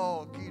 I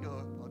call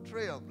Keita a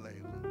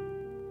trailblazer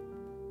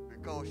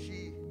because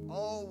she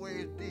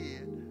always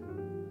did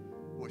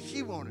what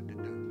she wanted to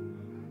do.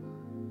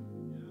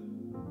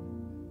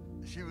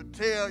 She would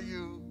tell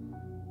you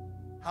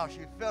how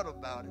she felt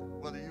about it,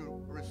 whether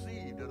you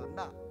received it or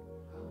not.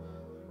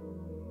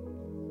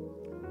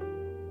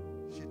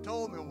 She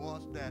told me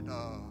once that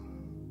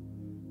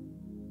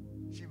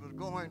she was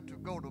going to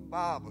go to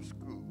Bible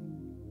school.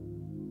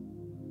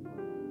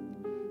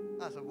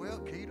 I said, well,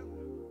 Keita,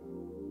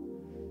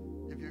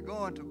 if you're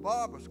going to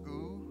Bible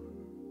school,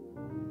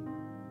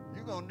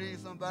 you're going to need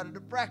somebody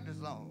to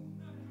practice on.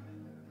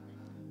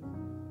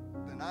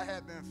 Then I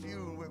had been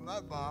feuding with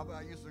my barber.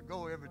 I used to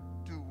go every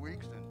 2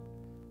 weeks and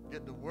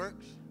get the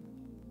works.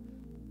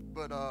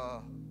 But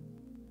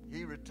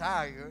he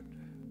retired,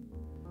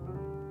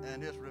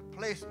 and his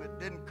replacement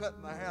didn't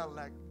cut my hair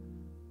like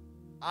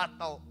I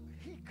thought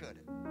he cut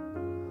it.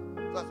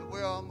 So I said,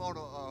 well,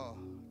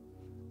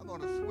 I'm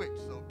gonna switch.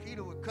 So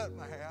Keita would cut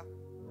my hair.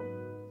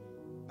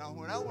 Now,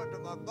 when I went to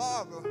my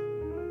barber,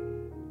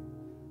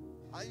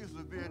 I used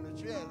to be in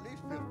the chair at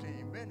least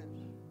 15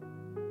 minutes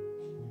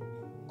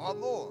or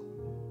more.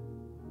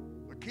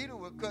 But Keita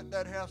would cut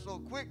that hair so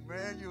quick,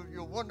 man,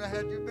 you wonder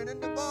had you been in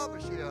the barber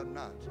chair or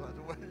not. So I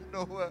said, well, you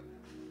know what?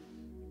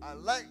 I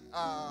like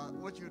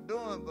what you're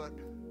doing, but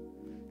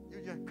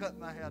you just cut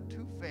my hair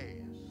too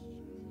fast.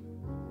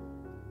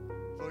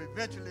 So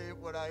eventually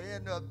what I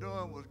ended up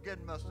doing was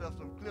getting myself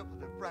some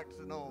clippers and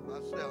practicing on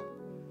myself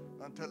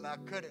until I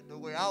cut it the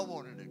way I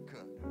wanted it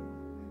cut.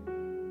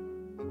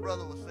 My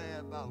brother was saying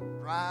about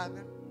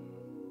driving.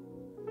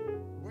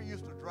 We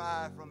used to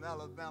drive from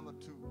Alabama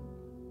to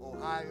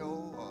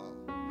Ohio or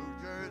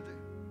New Jersey.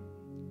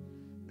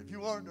 If you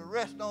wanted to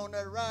rest on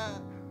that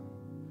ride,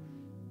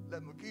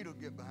 let Maquita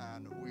get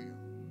behind the wheel.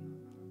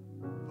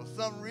 For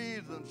some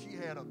reason, she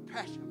had a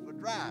passion for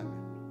driving.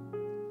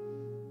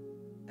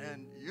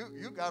 And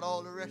you got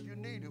all the rest you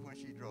needed when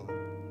she drove.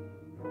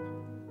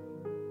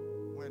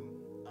 When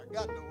I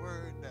got the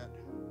word that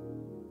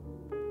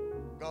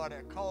God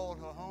had called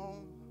her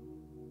home,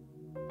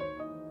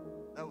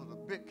 that was a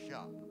big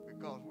shock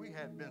because we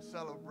had been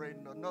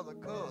celebrating another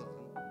cousin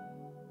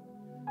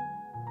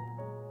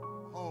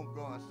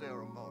homegoing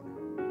ceremony.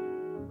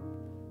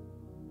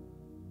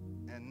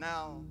 And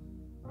now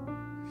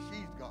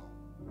she's gone.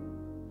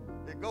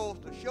 It goes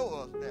to show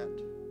us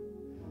that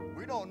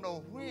we don't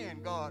know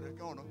when God is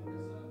going to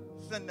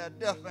send that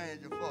death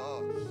angel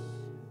for us.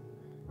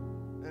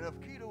 And if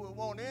Keita would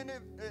want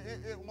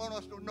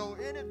us to know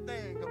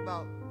anything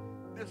about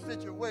this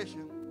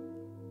situation,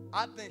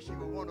 I think she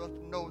would want us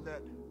to know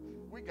that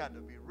we got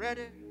to be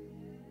ready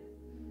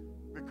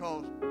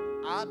because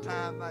our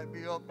time might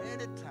be up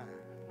any time.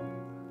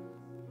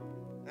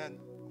 And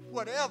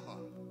whatever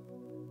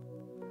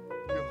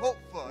you're hope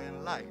for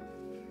in life,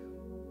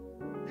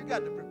 you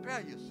got to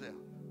prepare yourself.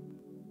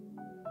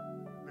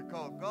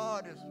 Because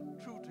God is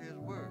true to his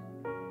word.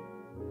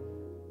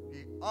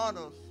 He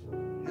honors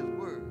his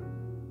word.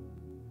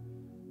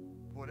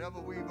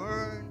 Whatever we've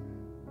earned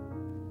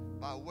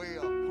by way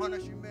of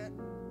punishment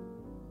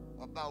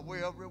or by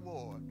way of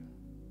reward,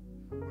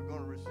 we're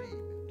going to receive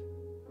it.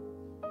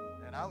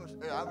 And I would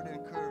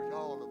encourage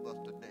all of us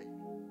today,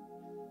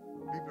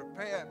 be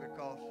prepared,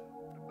 because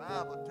the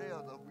Bible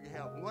tells us we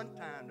have one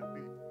time to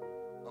be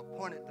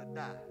appointed to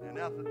die. And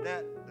after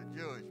that, the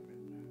judgment.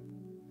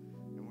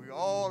 And we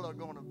all are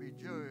going to be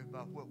judged by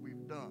what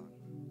we've done.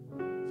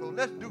 So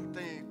let's do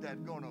things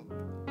that's going to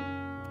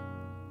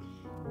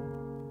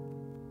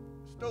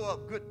store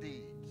up good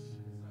deeds.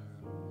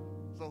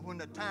 So when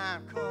the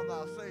time comes,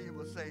 our Savior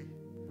will say,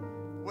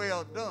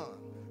 well done,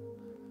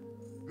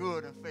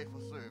 good and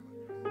faithful servant.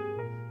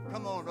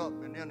 Come on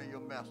up and enter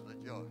your master's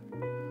joy,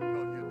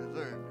 because you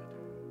deserve it.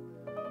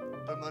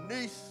 To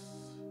Denise,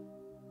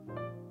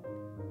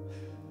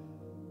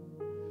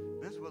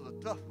 this was a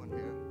tough one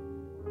here,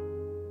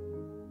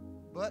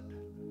 but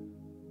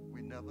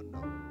we never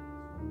know.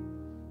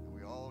 And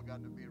we all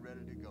got to be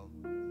ready to go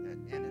at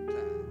any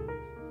time,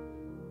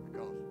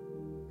 because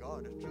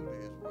God is true to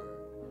his word.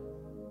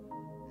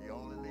 He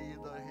only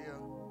leaves us here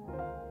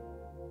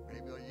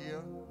maybe a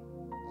year,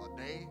 or a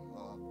day,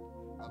 or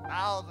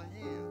 1,000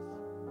 years.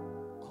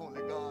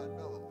 Only God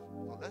knows.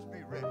 So let's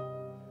be ready.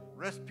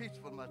 Rest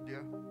peaceful, my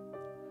dear.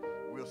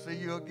 We'll see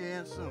you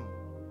again soon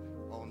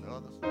on the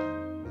other side.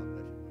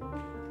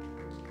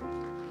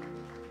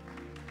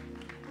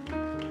 God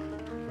bless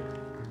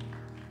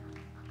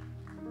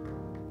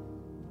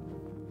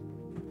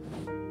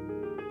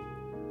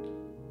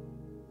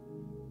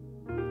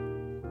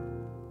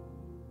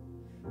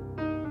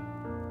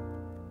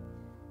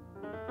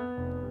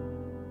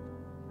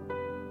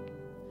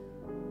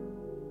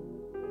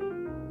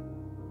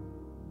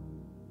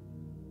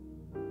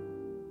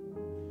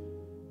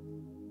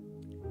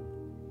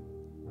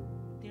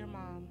Dear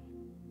Mom,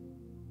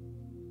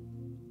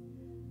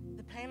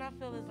 the pain I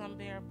feel is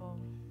unbearable.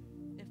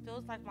 It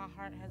feels like my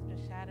heart has been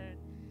shattered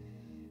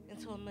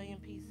into a million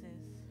pieces.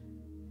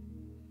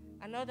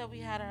 I know that we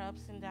had our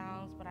ups and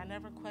downs, but I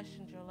never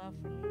questioned your love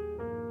for me.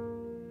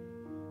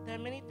 There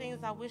are many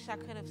things I wish I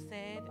could have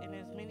said, and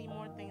there's many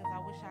more things I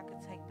wish I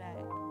could take back.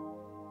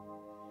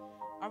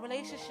 Our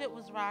relationship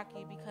was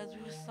rocky because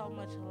we were so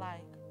much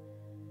alike.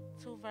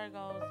 2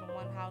 Virgos in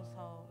one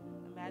household.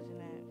 Imagine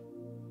that.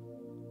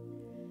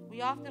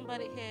 We often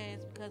butted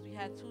heads because we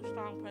had 2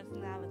 strong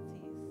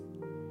personalities,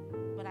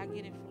 but I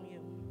get it from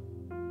you.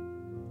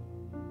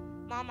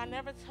 Mom, I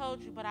never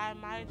told you, but I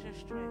admired your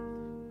strength.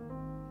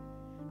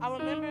 I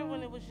remember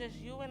when it was just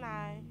you and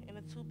I in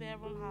a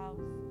 2-bedroom house.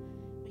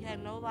 We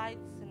had no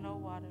lights and no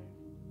water.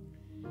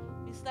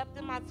 We slept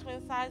in my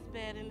twin-sized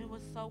bed, and it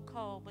was so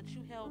cold, but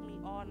you held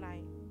me all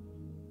night.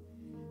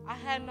 I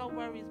had no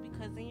worries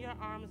because in your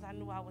arms I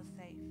knew I was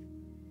safe.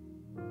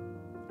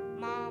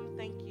 Mom,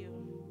 thank you.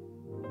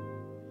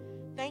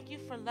 Thank you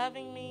for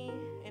loving me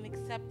and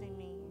accepting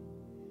me.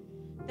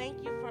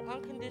 Thank you for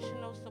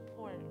unconditional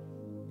support.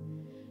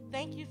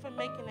 Thank you for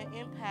making an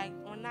impact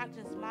on not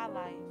just my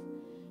life,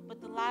 but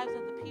the lives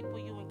of the people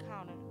you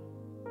encounter.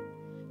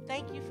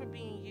 Thank you for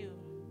being you.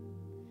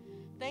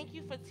 Thank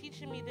you for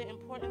teaching me the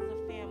importance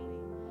of family,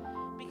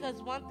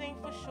 because one thing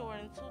for sure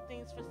and 2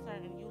 things for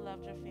certain, you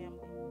loved your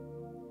family.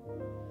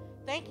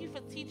 Thank you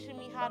for teaching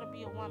me how to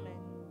be a woman,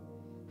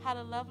 how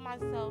to love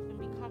myself and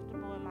be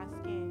comfortable in my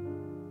skin.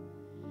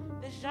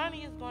 This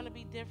journey is going to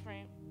be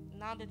different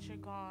now that you're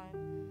gone,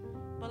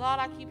 but all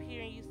I keep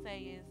hearing you say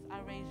is,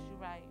 I raised you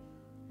right,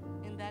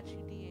 and that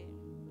you did.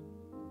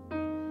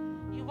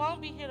 You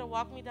won't be here to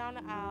walk me down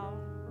the aisle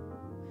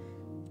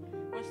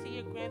or see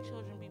your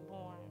grandchildren be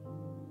born,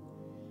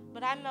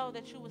 but I know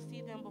that you will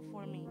see them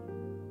before me.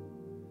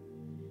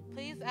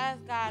 Please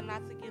ask God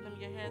not to give them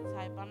your hair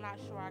type. I'm not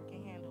sure I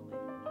can handle it.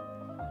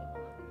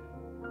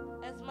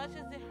 As much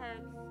as it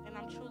hurts and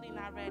I'm truly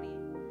not ready,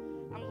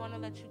 I'm going to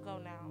let you go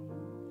now.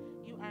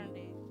 You earned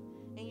it,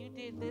 and you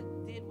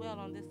did well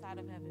on this side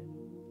of heaven.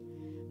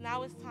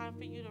 Now it's time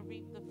for you to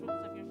reap the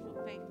fruits of your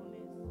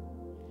faithfulness.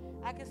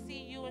 I can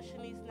see you and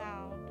Shanice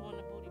now doing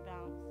the booty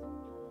bounce.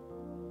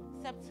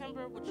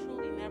 September will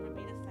truly never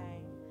be the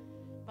same,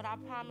 but I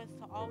promise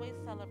to always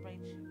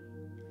celebrate you.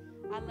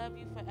 I love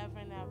you forever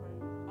and ever.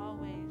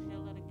 Always your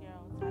little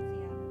girl,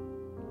 Tatiana.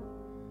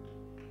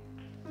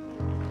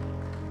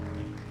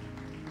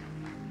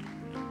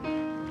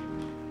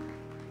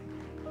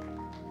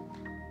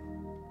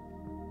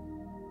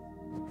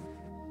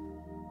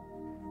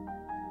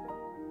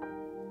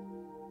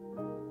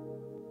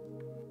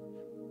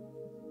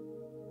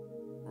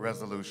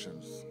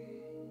 Resolutions.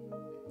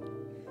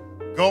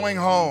 Going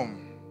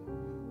home,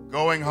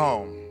 going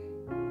home.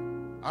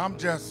 I'm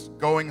just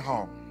going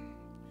home.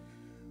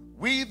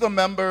 We, the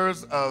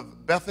members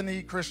of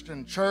Bethany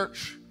Christian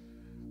Church,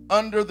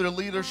 under the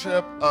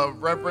leadership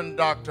of Reverend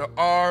Dr.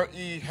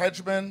 R.E.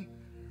 Hedgeman,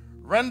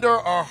 render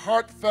our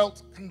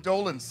heartfelt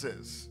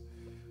condolences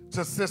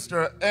to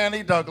Sister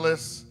Annie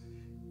Douglas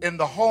in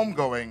the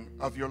homegoing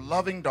of your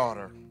loving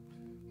daughter,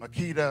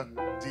 Maquita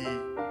D.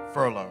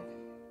 Furlow.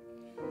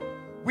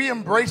 We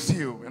embrace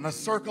you in a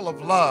circle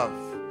of love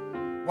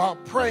while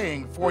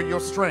praying for your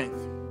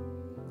strength.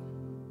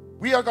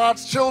 We are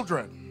God's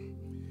children.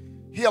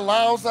 He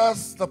allows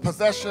us the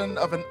possession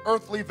of an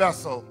earthly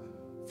vessel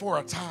for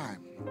a time.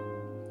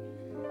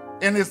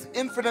 In his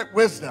infinite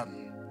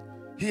wisdom,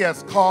 he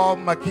has called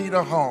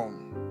Maquita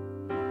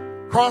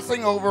home.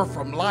 Crossing over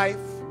from life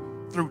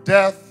through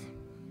death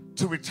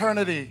to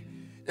eternity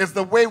is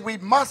the way we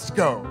must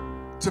go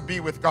to be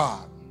with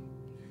God.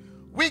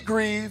 We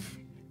grieve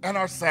and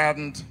are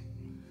saddened,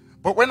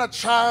 but when a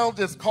child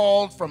is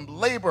called from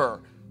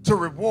labor to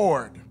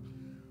reward,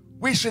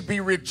 we should be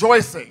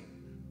rejoicing,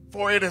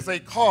 for it is a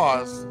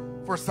cause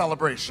for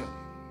celebration.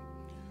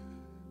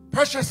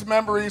 Precious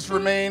memories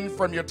remain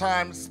from your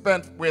time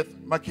spent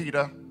with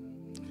Maquita.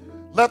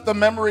 Let the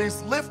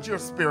memories lift your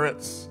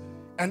spirits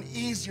and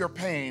ease your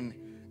pain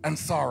and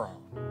sorrow.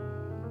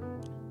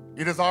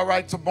 It is all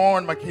right to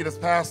mourn Maquita's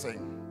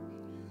passing,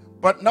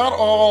 but not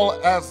all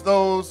as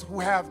those who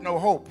have no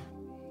hope.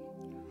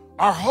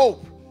 Our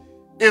hope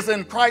is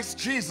in Christ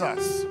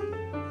Jesus,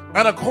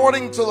 and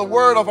according to the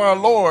word of our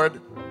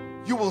Lord,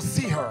 you will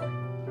see her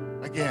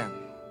again.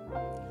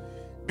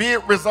 Be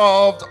it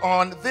resolved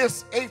on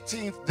this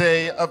 18th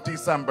day of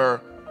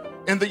December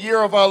in the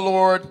year of our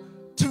Lord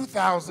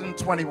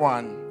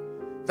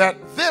 2021 that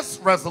this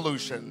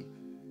resolution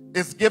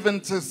is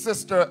given to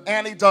Sister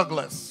Annie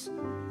Douglas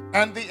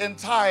and the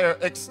entire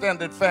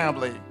extended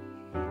family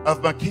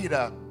of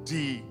Maquita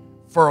D.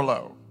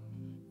 Furlow.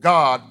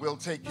 God will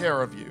take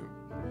care of you.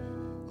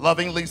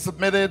 Lovingly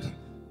submitted,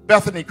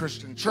 Bethany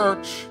Christian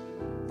Church,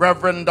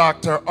 Reverend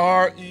Dr.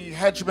 R.E.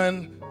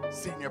 Hedgeman,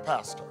 Senior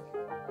Pastor.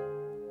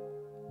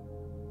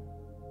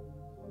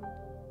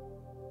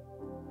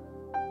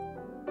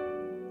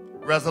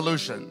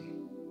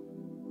 Resolution,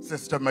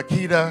 Sister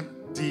Maquita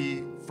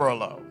D.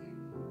 Furlow.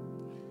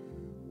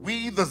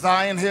 We, the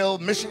Zion Hill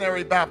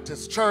Missionary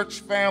Baptist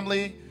Church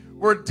family,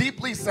 were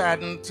deeply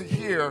saddened to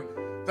hear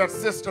that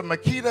Sister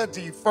Maquita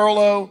D.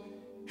 Furlow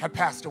had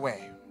passed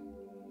away.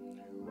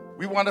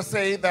 We want to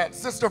say that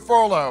Sister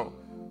Furlow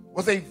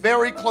was a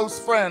very close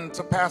friend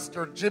to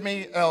Pastor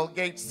Jimmy L.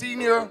 Gates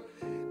Sr.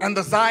 and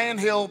the Zion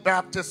Hill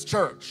Baptist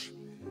Church,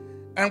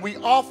 and we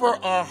offer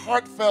our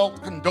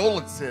heartfelt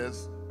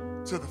condolences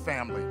to the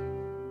family.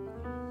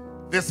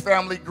 This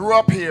family grew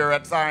up here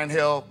at Zion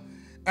Hill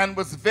and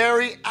was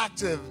very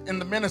active in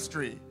the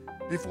ministry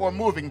before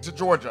moving to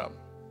Georgia.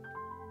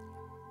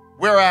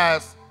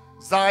 Whereas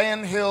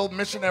Zion Hill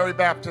Missionary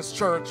Baptist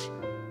Church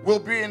will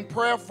be in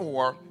prayer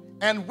for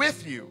and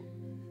with you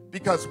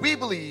because we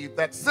believe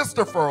that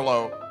Sister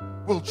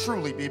Furlow will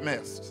truly be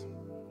missed.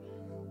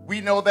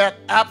 We know that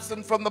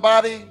absent from the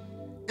body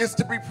is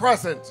to be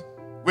present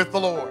with the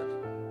Lord.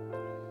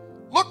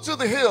 Look to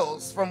the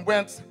hills from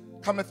whence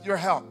cometh your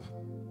help.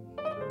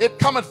 It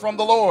cometh from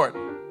the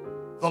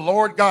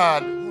Lord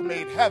God who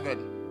made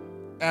heaven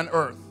and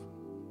earth.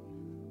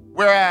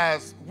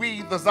 Whereas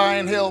we, the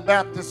Zion Hill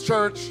Baptist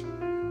Church,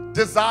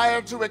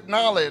 desire to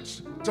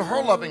acknowledge to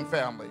her loving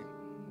family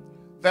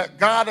that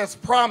God has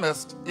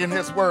promised in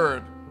his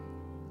word,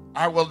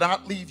 I will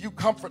not leave you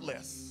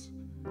comfortless.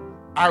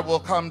 I will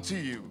come to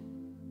you.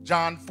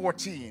 John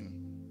 14,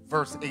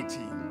 verse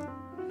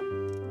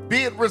 18.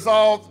 Be it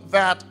resolved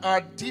that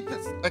our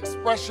deepest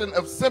expression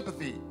of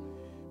sympathy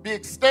be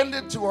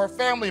extended to her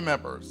family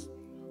members,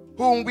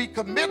 whom we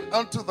commit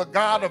unto the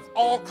God of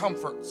all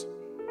comforts,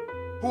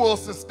 who will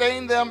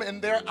sustain them in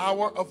their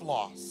hour of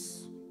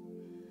loss.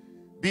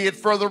 Be it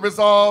further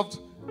resolved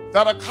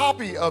that a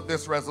copy of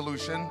this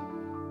resolution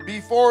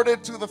be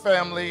forwarded to the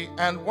family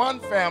and one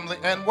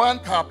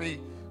copy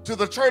to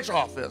the church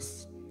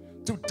office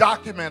to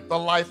document the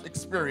life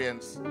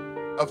experience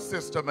of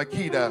Sister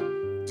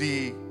Maquita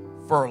D.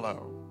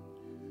 Furlow.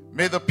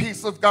 May the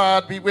peace of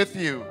God be with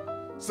you.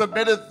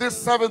 Submitted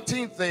this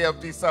 17th day of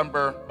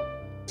December,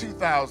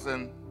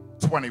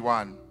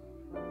 2021.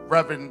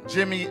 Reverend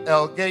Jimmy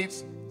L.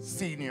 Gates,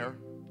 Senior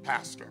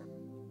Pastor.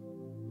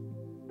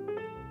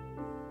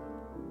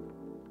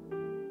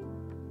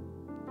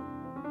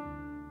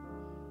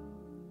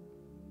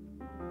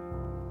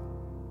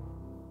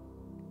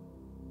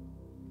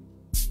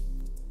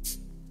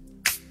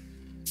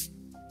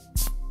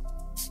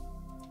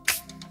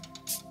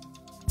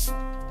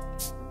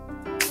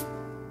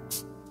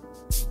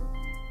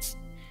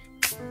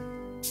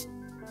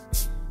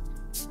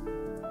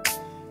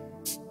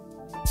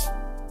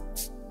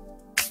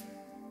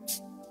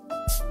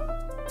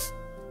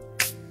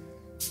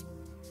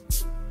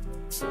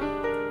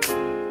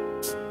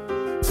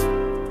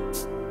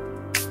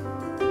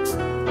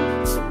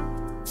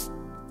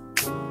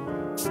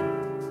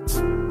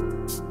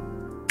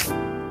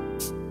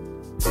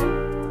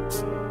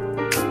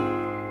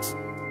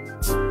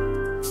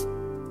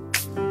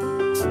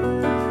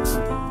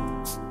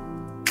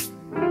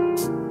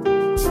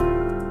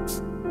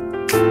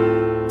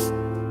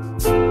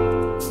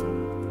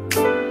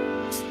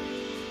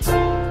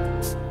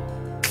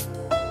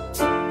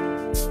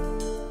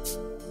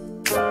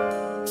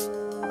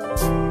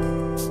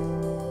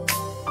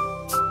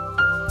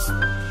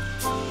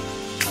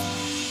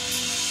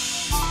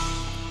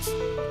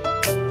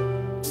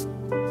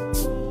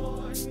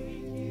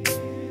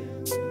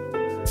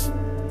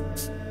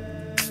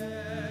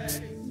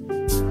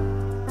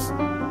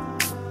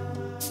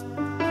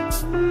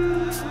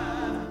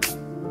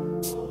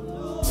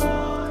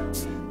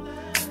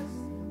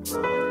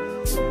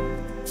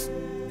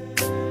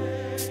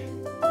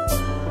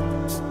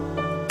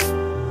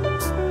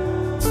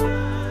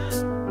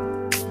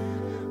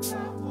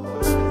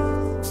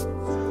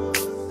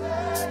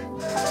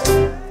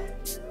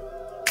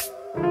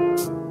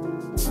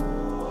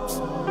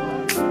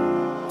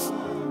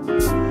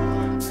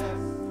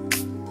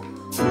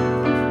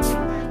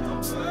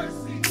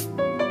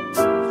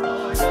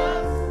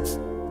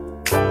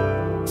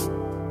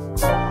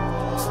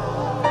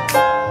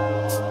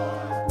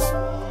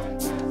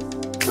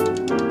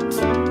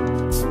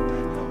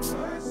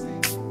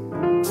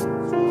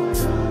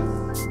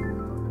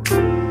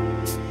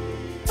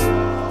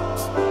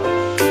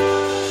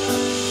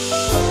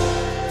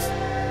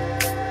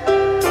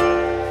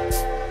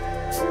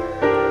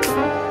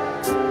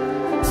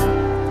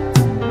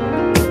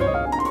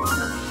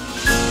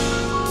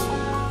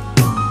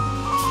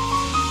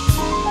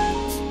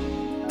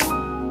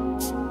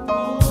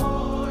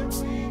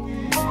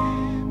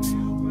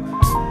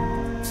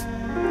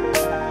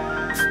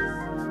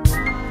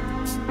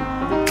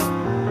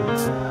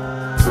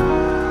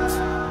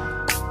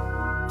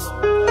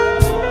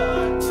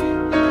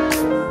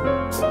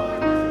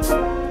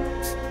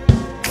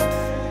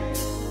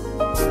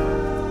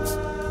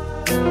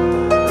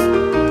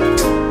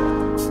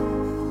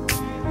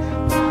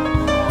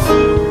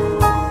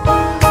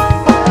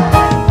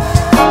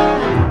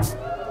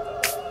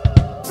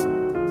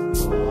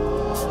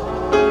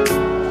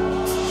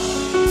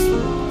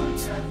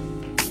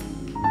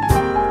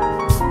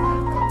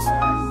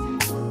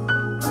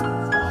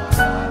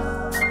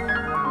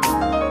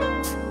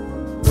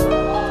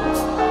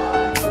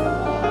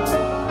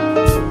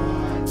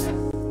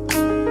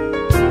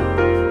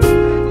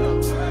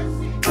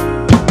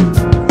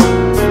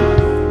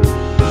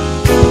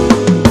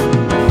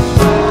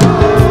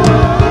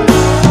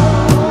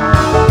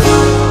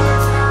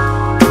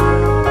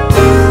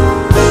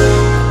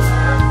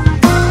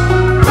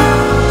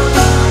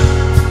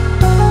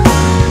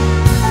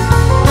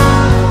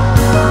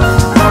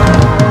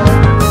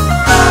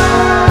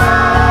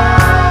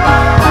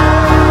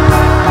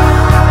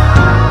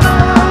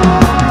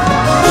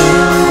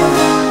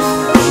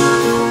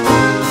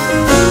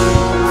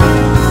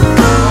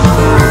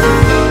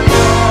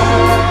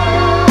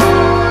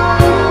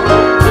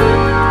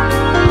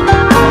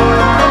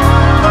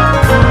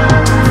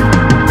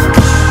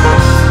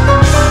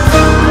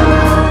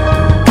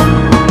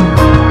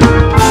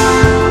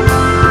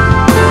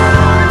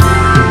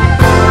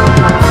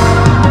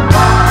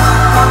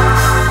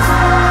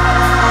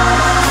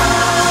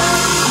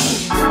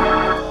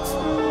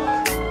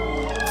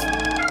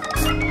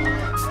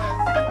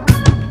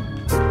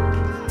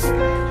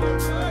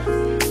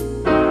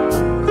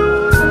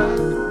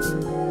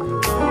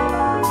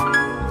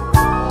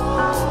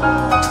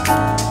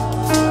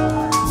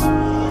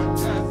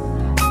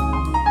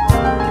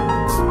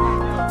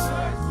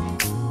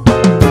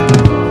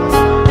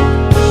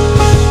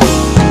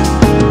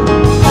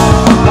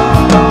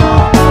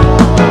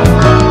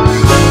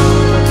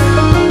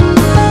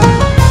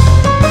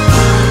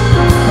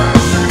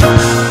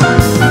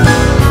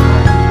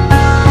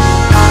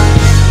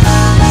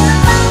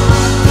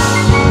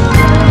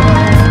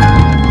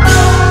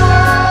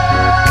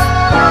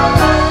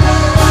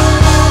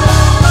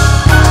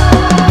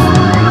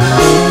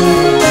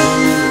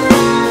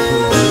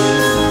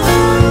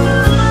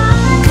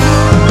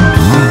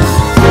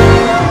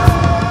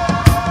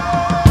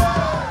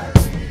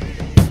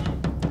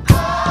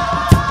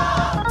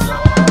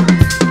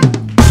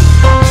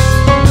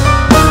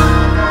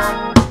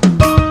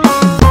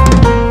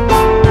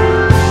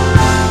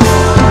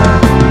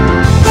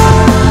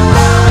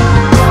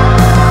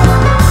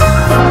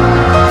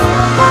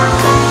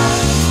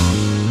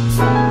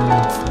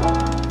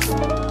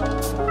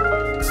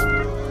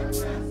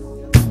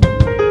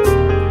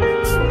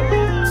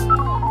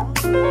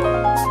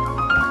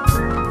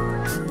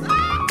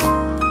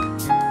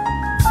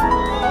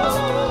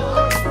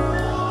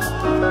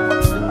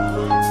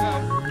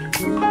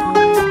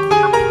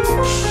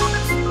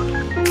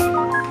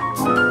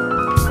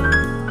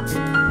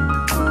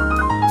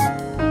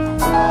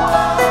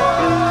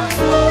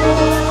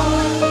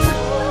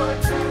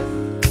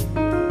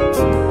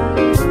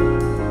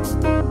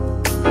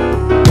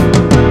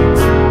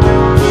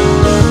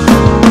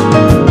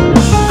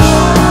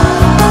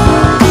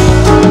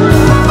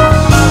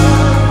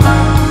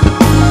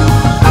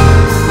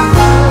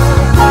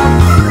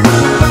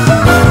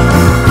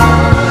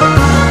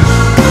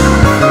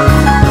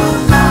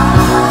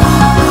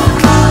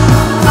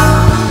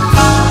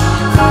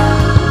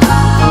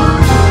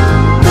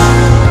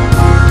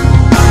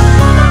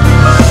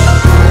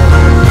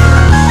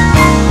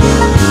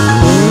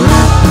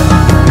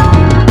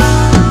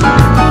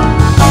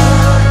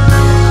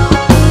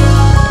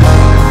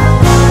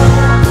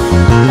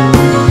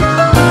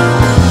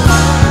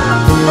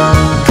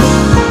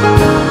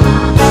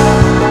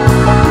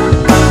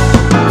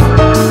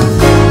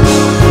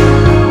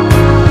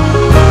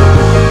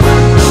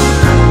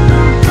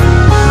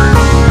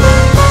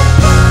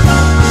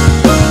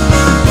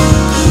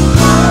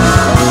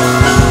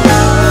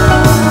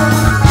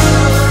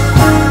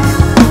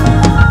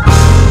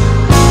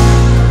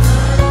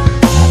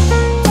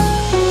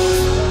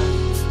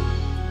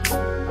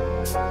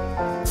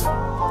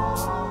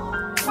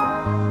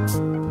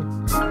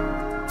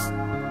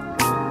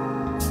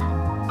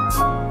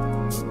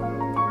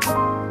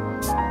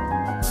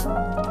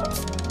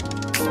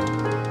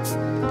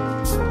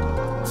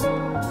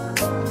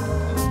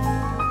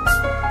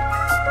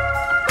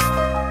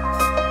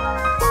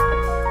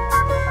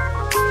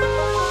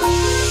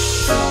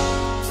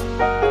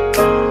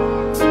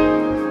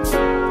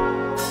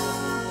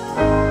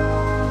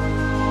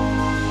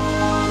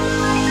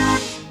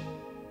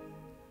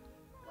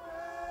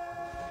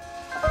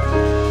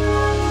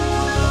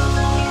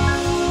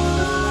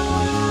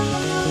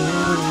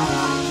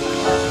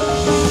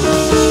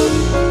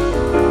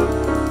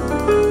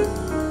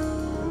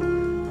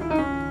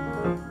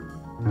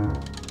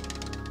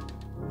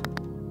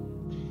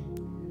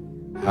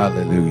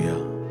 Hallelujah.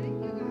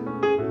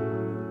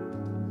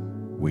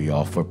 We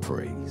offer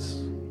praise.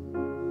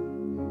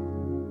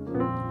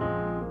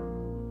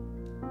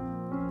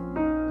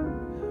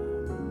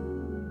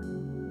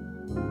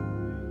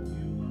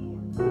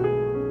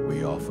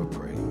 We offer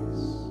praise.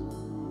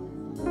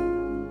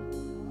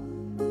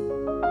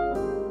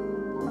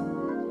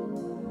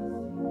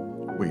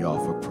 We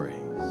offer praise.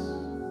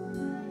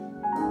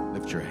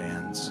 Lift your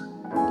hands.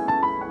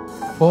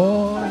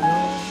 For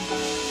your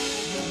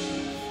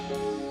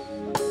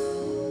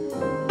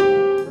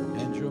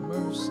and your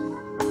mercy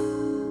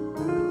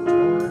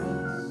toward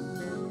us.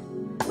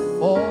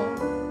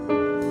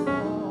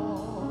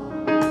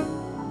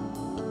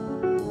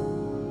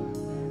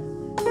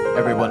 For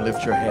everyone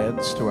lift your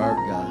hands to our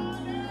God.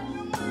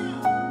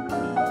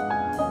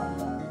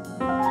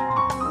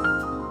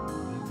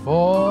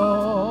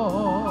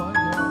 For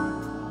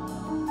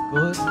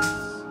your goodness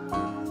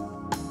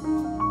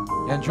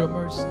and your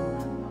mercy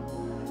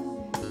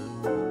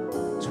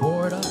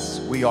toward us,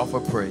 we offer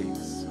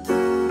praise.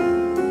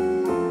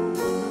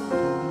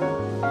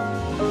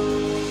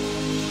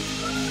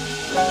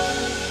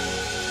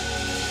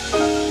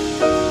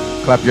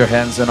 Clap your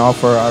hands and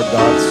offer our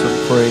God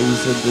some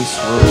praise in this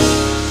room.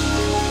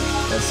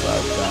 That's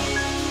our God.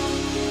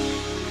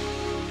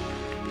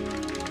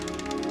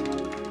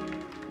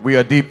 We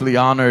are deeply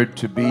honored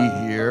to be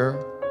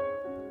here.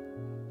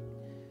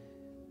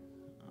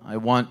 I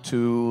want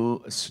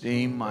to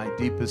esteem my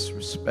deepest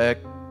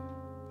respect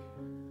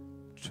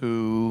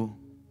to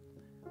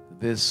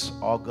this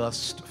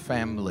august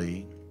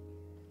family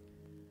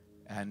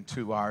and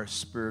to our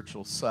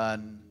spiritual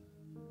son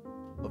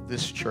of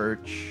this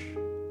church,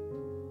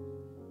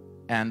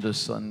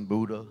 Anderson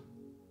Buddha.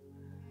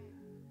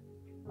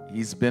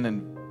 He's been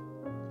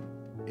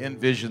in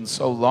Vision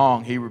so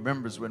long, he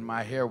remembers when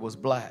my hair was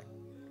black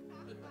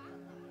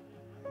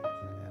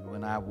and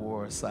when I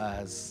wore a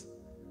size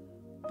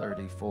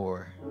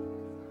 34,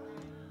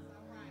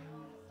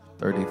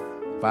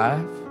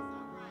 35,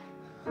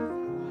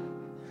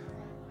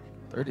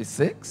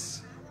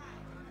 36.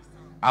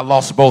 I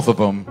lost both of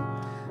them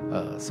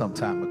some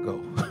time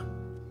ago.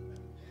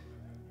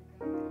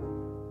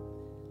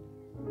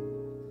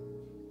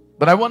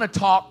 But I want to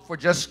talk for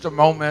just a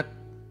moment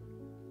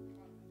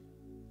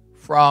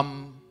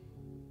from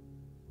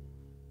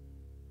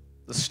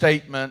the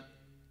statement,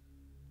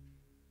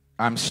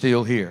 I'm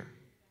still here.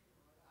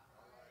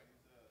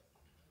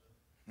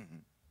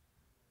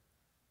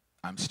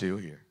 I'm still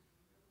here.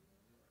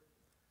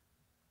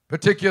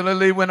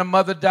 Particularly when a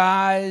mother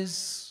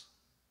dies,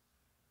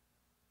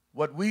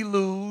 what we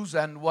lose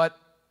and what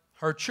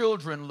her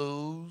children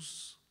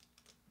lose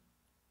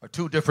are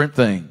two different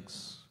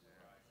things.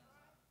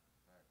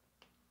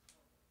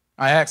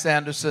 I asked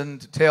Anderson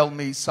to tell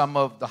me some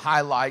of the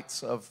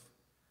highlights of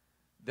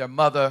their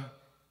mother,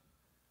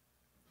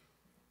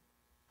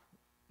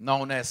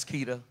 known as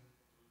Maquita.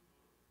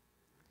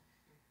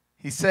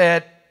 He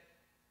said,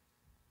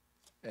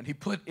 and he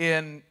put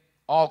in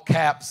all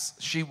caps,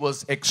 she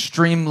was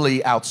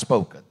extremely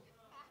outspoken.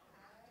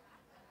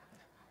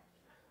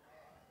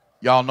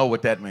 Y'all know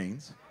what that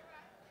means.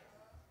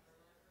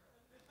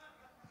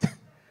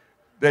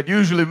 That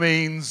usually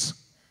means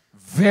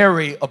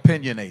very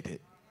opinionated.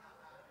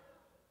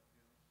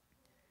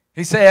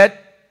 He said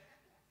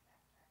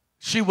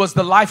she was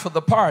the life of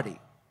the party.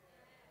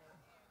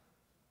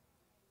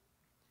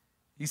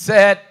 He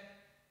said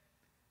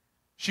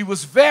she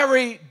was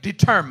very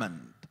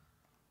determined.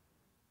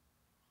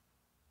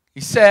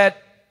 He said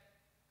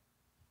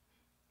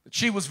that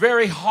she was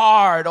very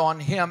hard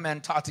on him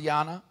and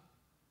Tatiana.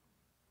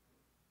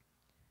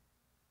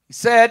 He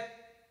said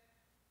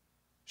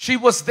she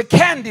was the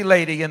candy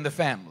lady in the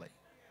family.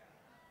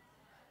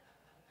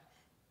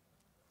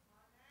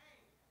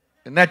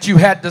 And that you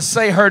had to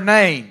say her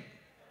name.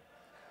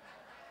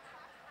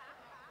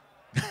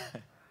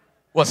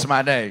 What's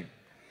my name?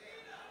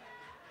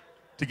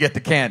 To get the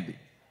candy.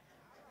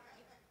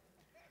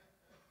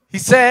 He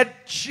said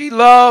she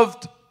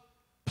loved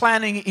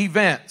planning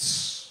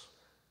events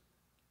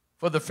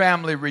for the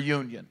family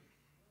reunion.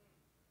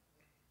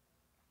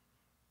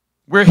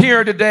 We're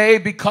here today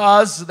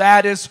because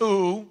that is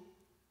who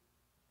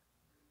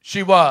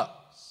she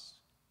was.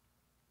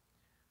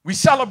 We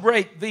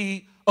celebrate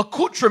the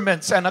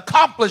accoutrements and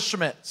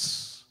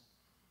accomplishments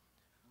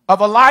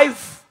of a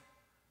life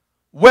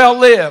well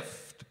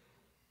lived.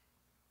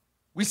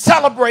 We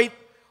celebrate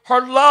her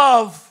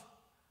love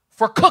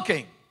for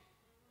cooking,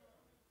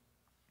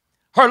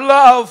 her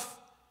love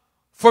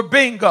for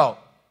bingo,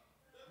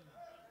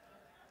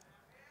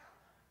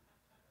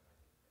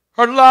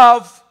 her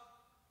love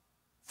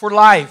for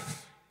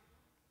life.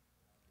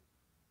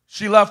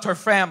 She loved her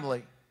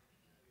family.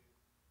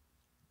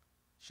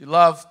 She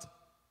loved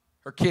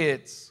her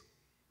kids.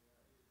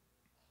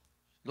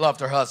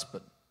 Loved her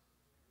husband.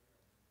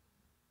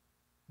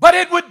 But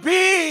it would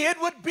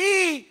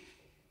be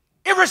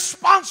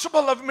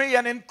irresponsible of me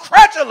and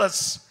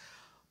incredulous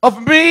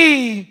of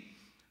me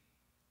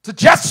to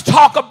just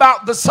talk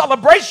about the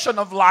celebration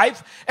of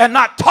life and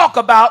not talk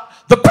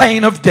about the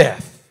pain of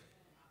death.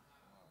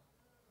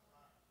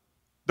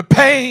 the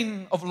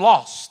pain of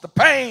loss, the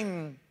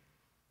pain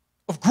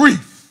of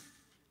grief.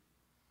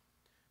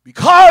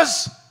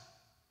 Because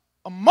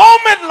a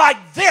moment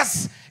like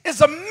this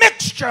is a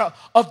mixture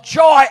of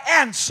joy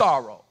and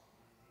sorrow.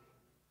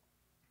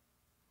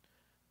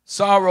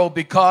 Sorrow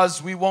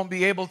because we won't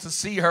be able to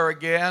see her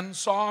again.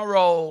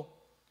 Sorrow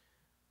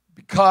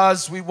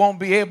because we won't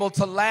be able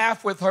to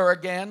laugh with her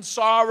again.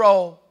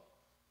 Sorrow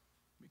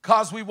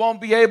because we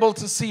won't be able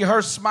to see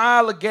her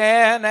smile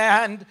again.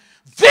 And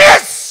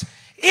this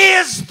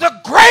is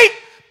the great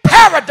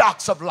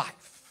paradox of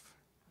life.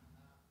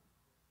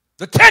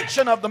 The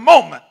tension of the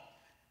moment.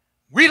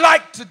 We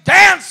like to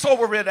dance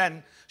over it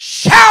and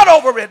shout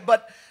over it,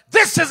 but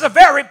this is a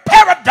very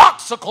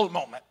paradoxical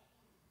moment.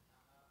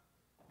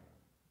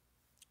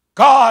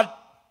 God,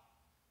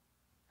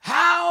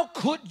 how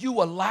could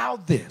you allow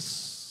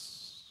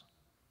this?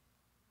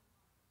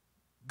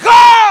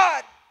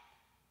 God,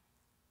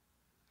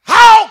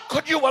 how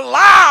could you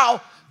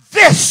allow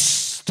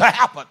this to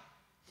happen?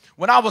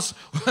 When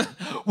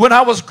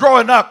I was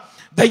growing up,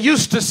 they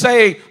used to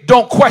say,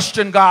 don't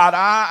question God.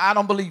 I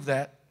don't believe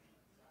that.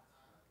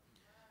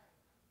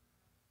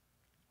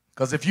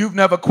 Because if you've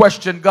never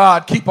questioned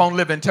God, keep on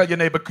living. Tell your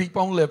neighbor, keep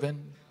on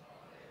living.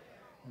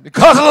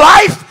 Because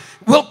life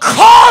will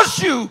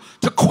cause you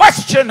to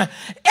question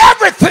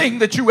everything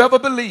that you ever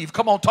believed.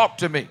 Come on, talk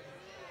to me.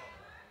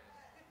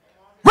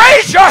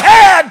 Raise your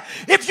hand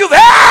if you've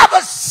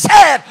ever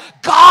said,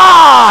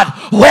 God,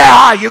 where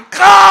are you?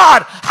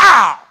 God,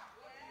 how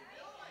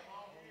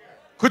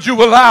could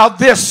you allow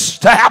this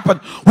to happen?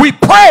 We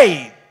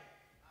prayed.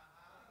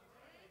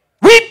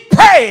 We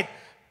prayed.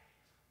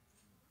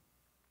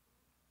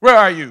 Where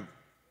are you?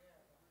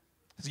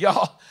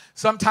 Y'all,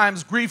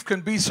 sometimes grief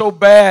can be so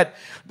bad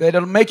that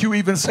it'll make you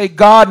even say,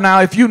 God,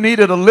 now if you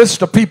needed a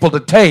list of people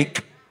to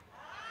take,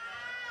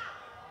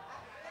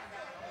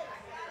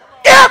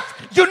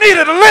 if you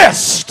needed a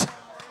list,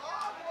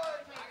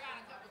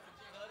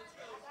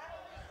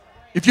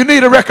 if you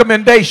need a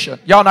recommendation,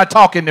 y'all not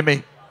talking to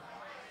me.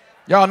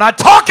 Y'all not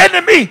talking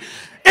to me.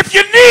 If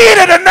you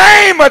needed a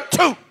name or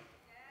two,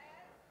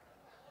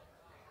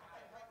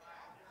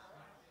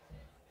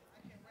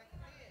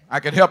 I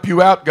can help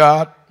you out,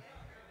 God.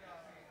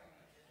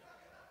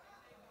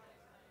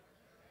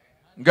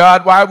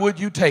 God, why would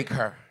you take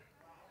her?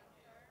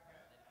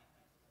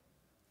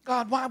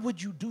 God, why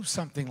would you do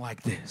something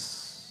like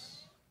this?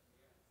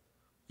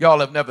 Y'all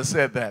have never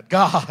said that.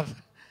 God,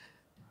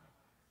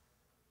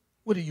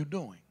 what are you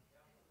doing?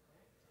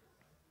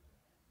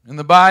 And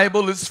the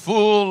Bible is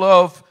full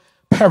of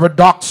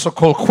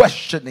paradoxical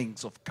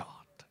questionings of God.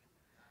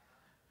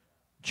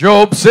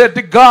 Job said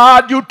to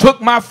God, you took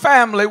my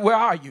family, where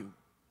are you?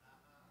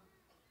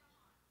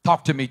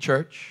 Talk to me,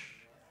 church.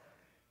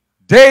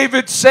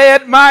 David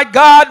said, my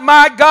God,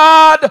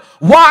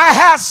 why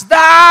hast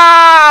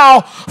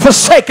thou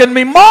forsaken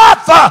me?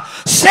 Martha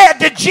said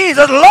to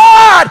Jesus,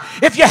 Lord,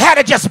 if you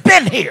had just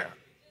been here,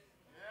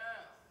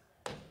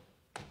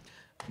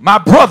 my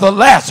brother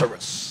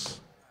Lazarus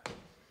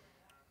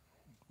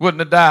wouldn't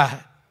have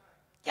died.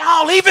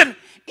 Y'all, even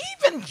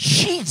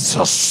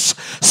Jesus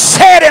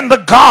said in the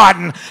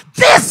garden,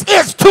 this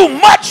is too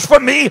much for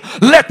me,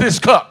 let this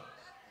cup.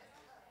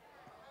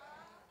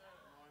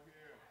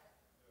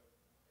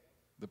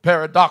 The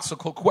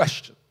paradoxical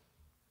question.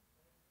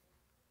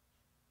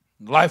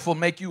 Life will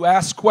make you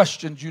ask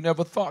questions you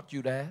never thought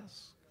you'd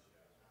ask.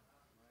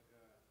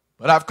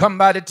 But I've come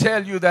by to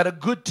tell you that a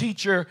good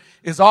teacher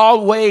is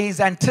always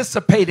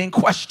anticipating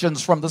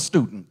questions from the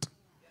student.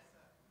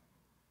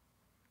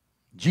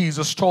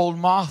 Jesus told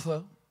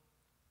Martha,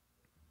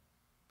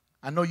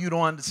 I know you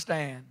don't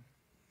understand.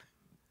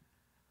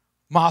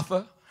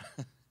 Martha,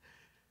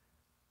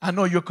 I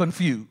know you're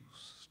confused.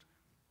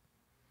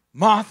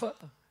 Martha,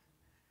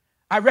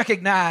 I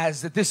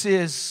recognize that this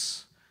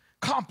is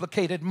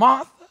complicated.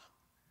 Martha,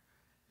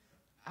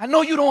 I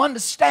know you don't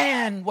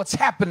understand what's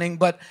happening,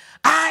 but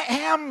I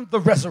am the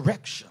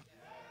resurrection.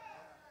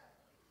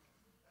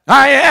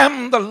 I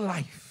am the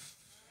life.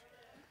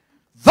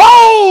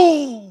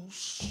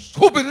 Those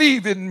who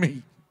believe in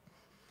me,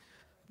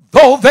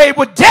 though they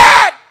were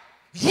dead,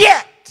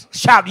 yet,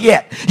 shout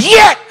yet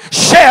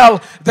shall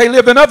they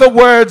live. In other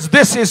words,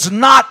 this is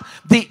not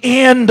the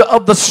end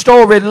of the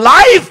story.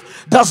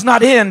 Life does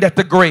not end at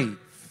the grave.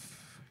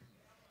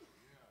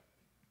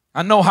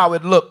 I know how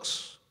it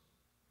looks.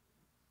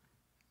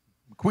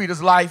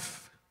 Maquita's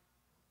life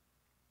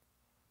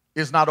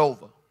is not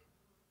over.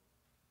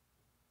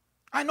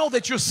 I know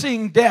that you're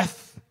seeing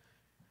death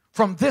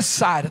from this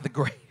side of the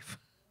grave.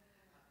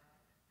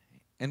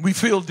 And we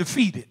feel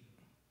defeated.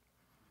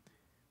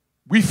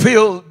 We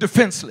feel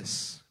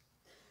defenseless.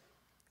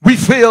 We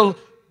feel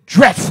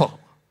dreadful.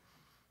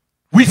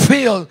 We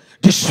feel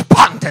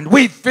despondent.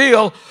 We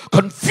feel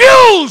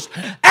confused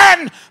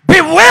and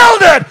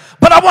bewildered.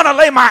 But I want to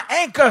lay my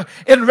anchor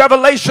in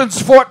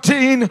Revelations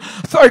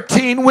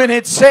 14:13 when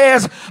it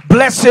says,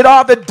 blessed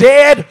are the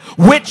dead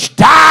which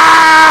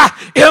die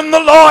in the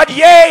Lord.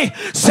 Yea,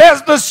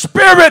 says the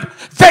Spirit,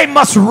 they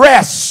must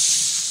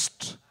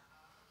rest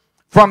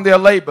from their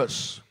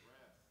labors.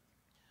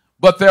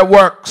 but their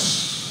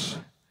works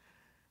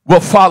will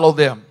follow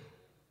them.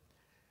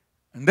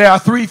 And there are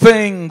three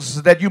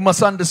things that you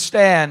must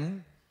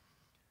understand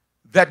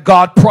that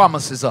God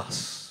promises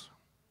us.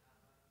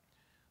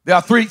 There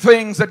are three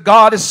things that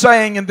God is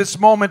saying in this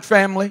moment,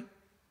 family.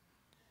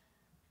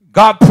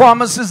 God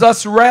promises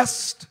us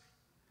rest.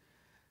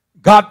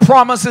 God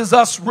promises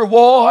us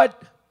reward.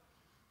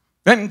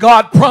 And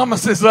God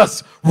promises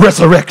us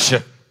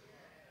resurrection.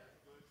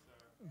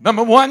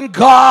 Number one,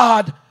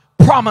 God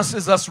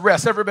promises us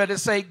rest. Everybody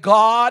say,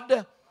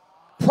 God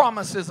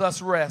promises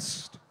us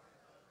rest.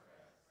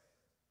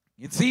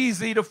 It's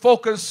easy to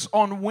focus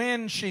on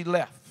when she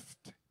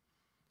left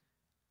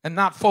and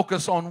not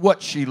focus on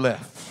what she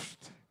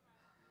left.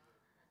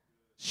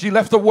 She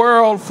left a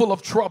world full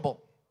of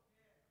trouble.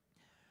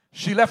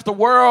 She left a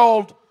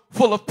world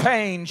full of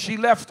pain. She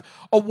left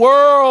a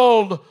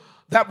world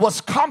that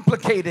was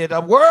complicated,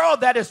 a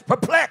world that is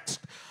perplexed,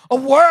 a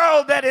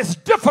world that is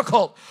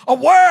difficult, a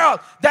world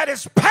that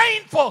is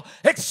painful,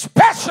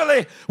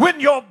 especially when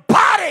your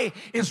body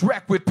is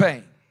wracked with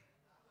pain.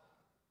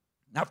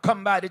 I've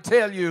come by to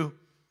tell you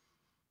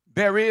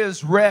there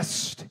is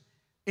rest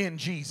in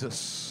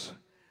Jesus.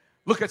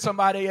 Look at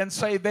somebody and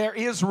say, there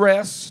is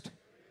rest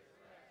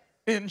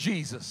in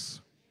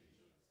Jesus.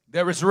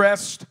 There is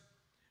rest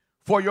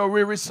for your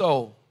weary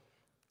soul.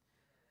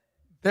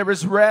 There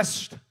is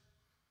rest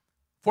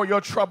for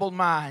your troubled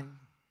mind.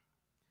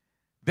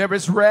 There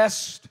is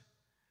rest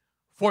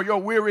for your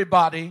weary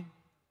body.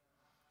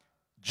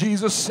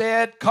 Jesus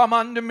said, come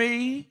unto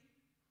me,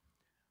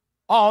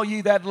 all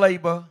ye that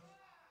labor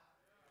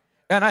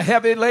and are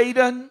heavy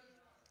laden,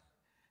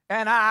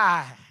 and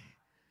I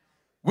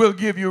will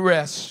give you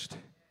rest.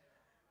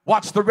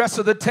 Watch the rest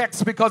of the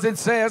text because it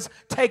says,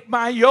 take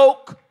my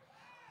yoke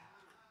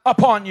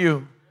upon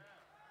you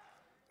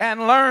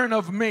and learn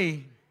of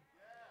me.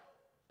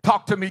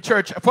 Talk to me,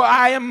 church. For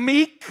I am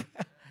meek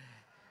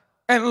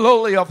and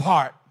lowly of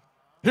heart.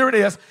 Here it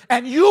is.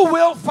 And you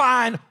will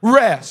find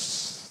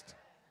rest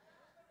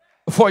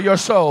for your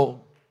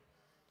soul.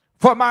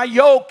 For my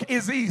yoke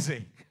is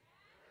easy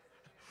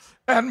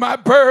and my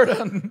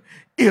burden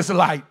is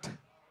light.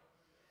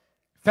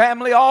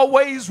 Family,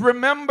 always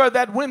remember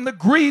that when the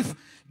grief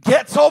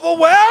gets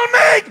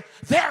overwhelming,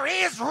 there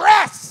is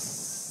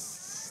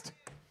rest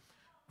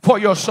for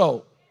your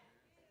soul.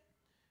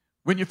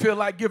 When you feel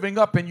like giving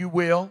up, and you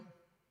will,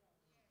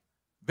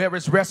 there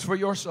is rest for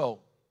your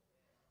soul.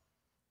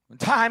 When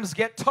times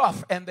get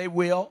tough, and they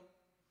will,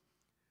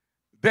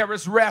 there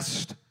is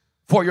rest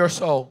for your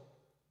soul.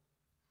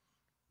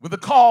 When the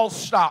calls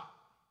stop,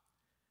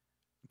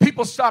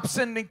 people stop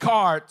sending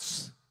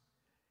cards,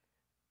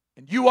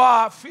 and you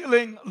are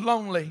feeling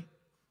lonely,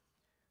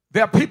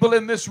 there are people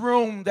in this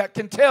room that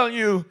can tell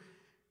you,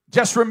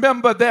 just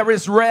remember there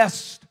is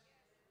rest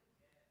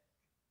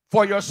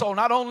for your soul.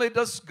 Not only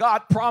does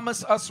God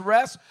promise us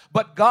rest,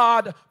 but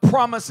God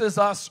promises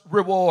us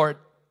reward.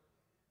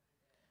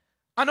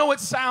 I know it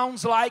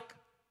sounds like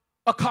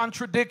a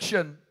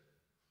contradiction,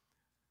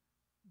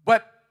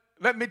 but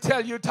let me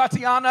tell you,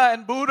 Tatiana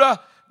and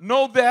Buddha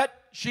know that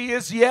she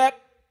is yet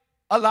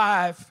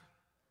alive.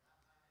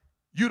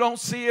 You don't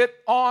see it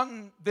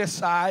on this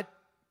side.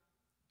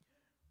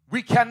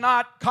 We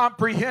cannot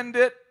comprehend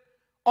it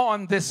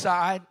on this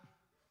side.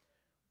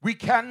 We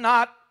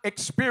cannot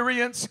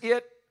experience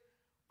it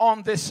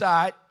on this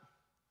side.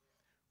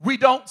 We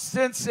don't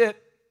sense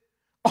it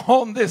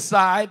on this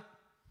side,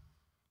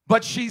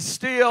 but she's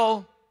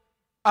still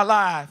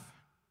alive.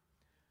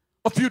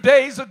 A few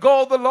days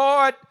ago, the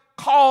Lord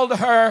called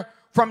her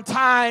from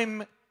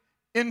time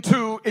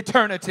into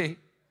eternity.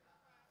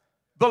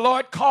 The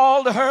Lord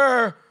called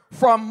her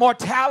from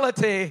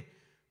mortality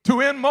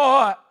to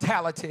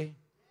immortality.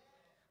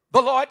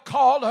 The Lord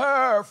called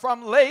her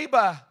from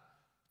labor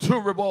to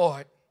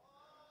reward.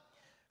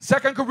 2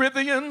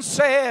 Corinthians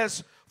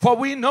says, for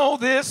we know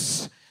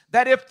this,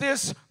 that if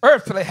this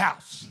earthly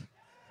house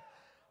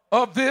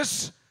of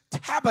this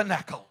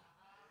tabernacle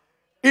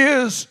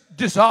is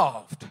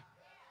dissolved,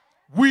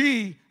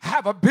 we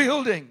have a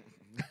building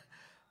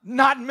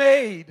not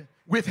made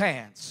with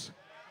hands,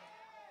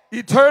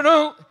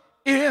 eternal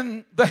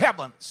in the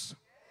heavens.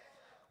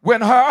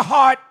 When her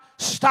heart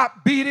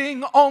stopped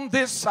beating on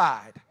this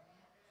side,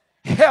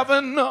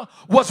 heaven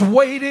was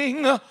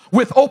waiting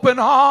with open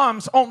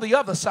arms on the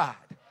other side.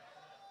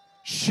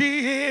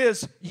 She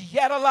is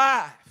yet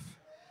alive.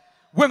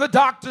 When the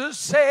doctors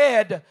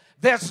said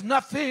there's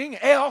nothing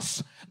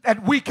else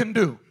that we can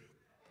do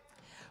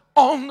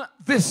on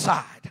this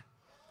side,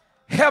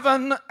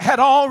 heaven had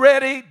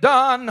already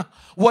done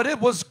what it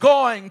was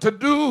going to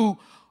do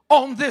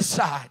on this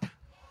side.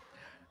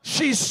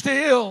 She's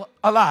still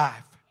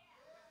alive.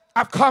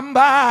 I've come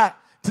by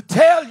to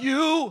tell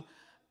you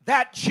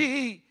that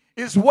she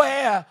is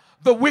where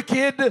the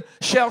wicked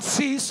shall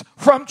cease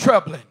from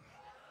troubling,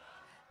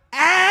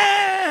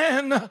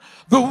 and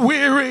the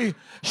weary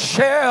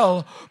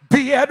shall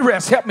be at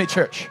rest. Help me,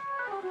 church.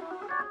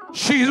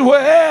 She's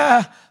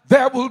where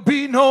there will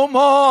be no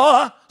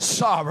more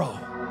sorrow.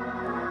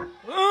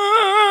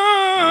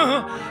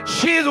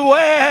 She's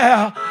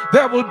where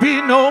There will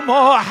be no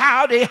more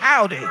howdy,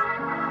 howdy,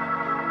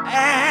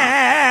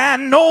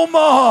 and no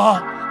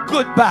more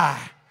goodbye.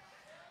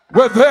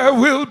 Where there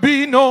will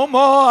be no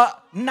more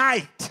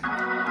night.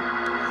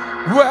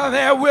 Where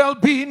there will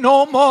be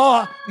no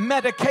more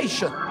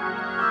medication.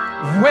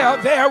 Where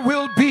there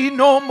will be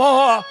no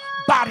more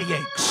body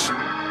aches.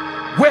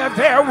 Where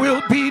there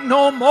will be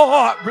no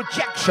more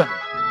rejection.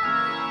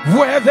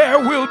 Where there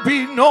will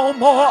be no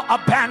more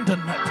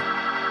abandonment.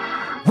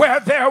 Where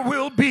there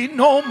will be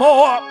no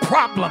more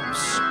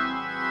problems.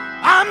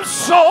 I'm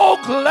so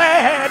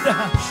glad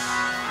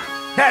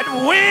that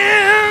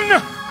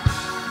when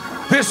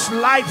this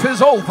life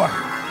is over,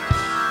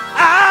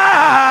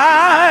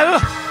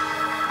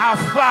 I'll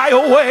fly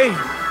away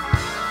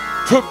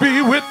to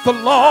be with the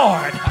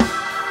Lord.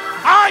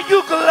 Are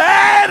you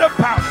glad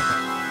about it?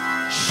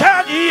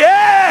 Shout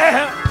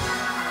yeah!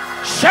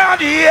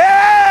 Shout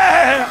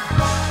yeah!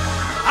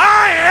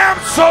 I am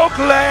so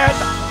glad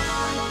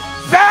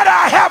that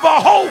I have a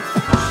hope.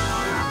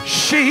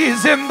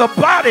 She's in the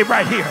body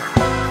right here,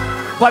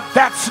 but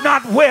that's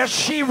not where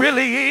she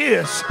really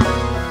is.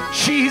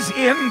 She's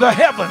in the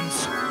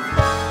heavens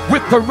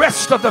with the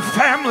rest of the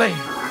family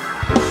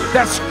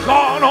that's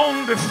gone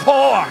on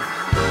before.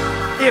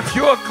 If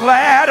you're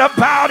glad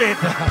about it,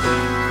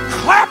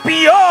 clap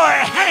your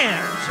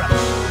hands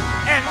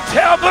and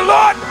tell the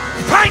Lord,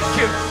 thank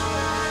you.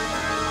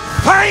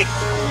 Thank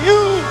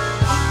you.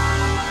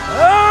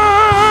 Oh.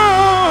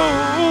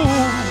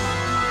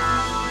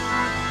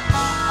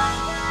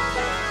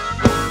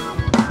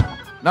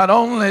 Not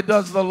only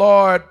does the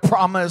Lord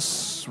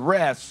promise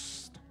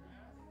rest,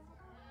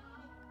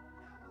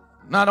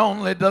 not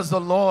only does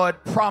the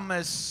Lord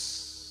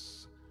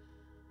promise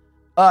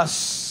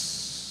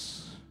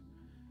us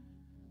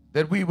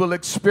that we will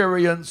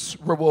experience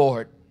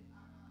reward,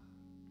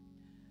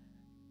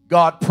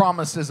 God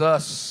promises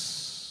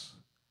us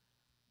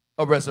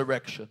a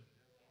resurrection.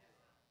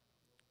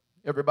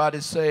 Everybody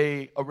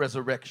say a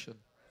resurrection.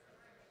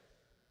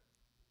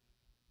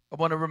 I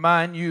want to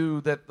remind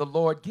you that the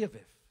Lord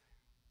giveth,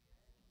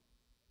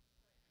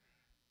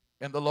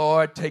 and the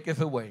Lord taketh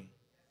away.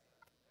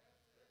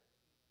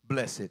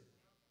 Blessed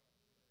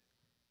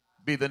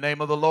be the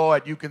name of the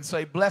Lord. You can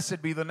say,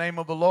 blessed be the name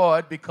of the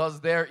Lord, because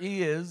there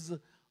is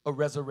a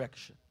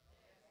resurrection.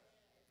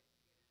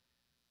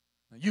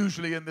 Now,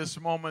 usually in this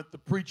moment, the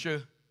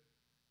preacher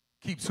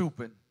keeps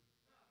hooping.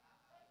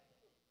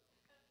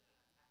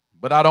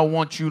 But I don't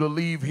want you to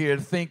leave here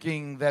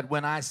thinking that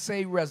when I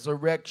say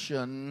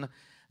resurrection,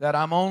 that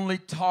I'm only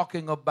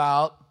talking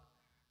about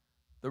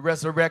the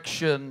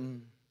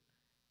resurrection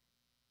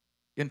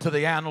into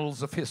the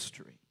annals of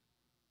history.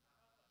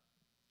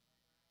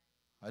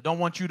 I don't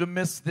want you to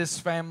miss this,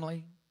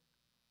 family.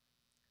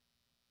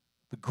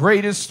 The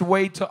greatest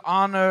way to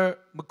honor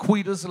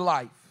Maquita's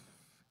life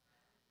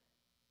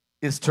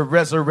is to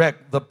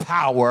resurrect the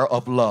power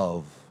of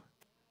love.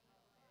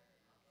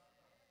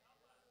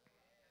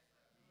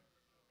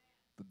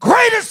 The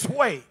greatest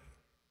way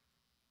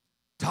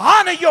to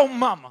honor your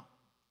mama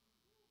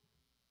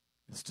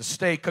is to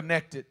stay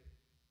connected.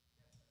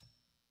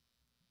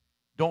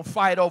 Don't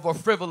fight over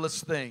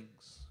frivolous things.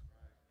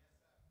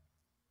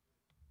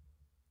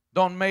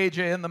 Don't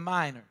major in the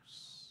minors.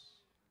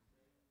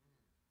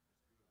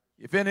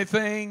 If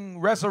anything,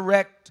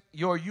 resurrect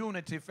your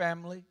unity,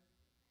 family.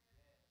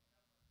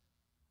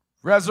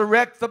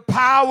 Resurrect the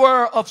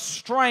power of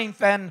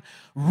strength and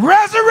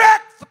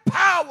resurrect the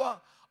power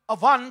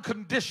of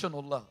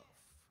unconditional love.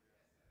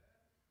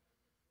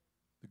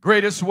 The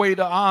greatest way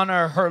to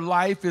honor her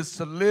life is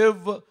to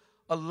live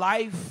a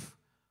life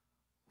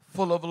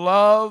full of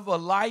love, a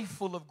life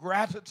full of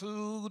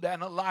gratitude,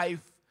 and a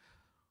life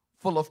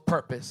full of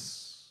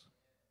purpose.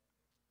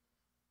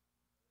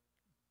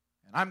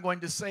 And I'm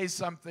going to say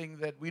something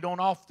that we don't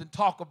often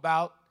talk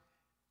about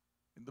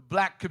in the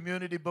black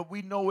community, but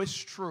we know it's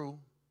true.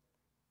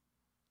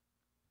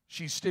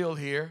 She's still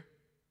here.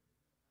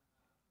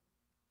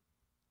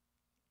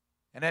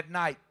 And at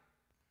night,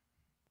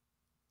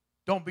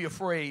 don't be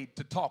afraid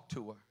to talk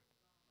to her.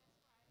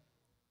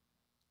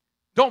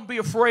 Don't be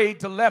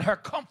afraid to let her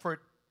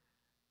comfort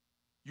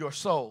your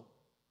soul.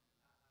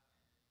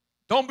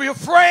 Don't be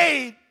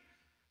afraid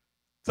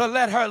to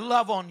let her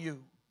love on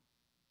you.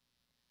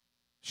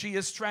 She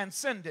is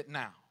transcendent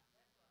now.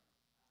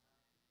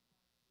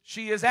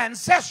 She is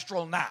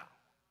ancestral now.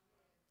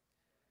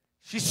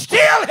 She's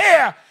still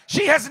here.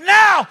 She has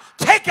now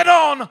taken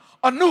on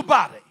a new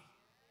body,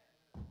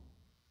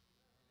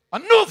 a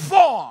new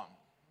form,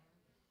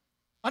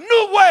 a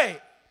new way.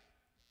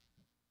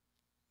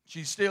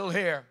 She's still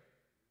here.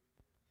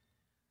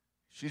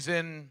 She's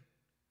in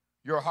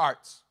your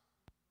hearts,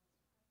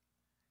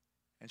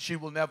 and she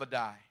will never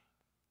die.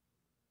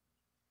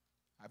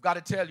 I've got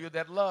to tell you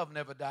that love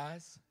never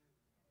dies.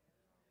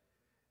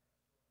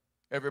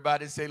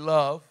 Everybody say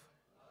love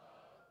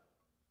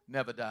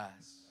never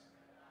dies.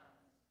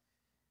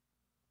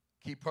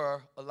 Keep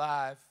her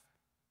alive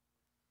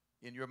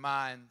in your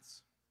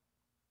minds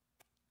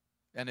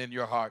and in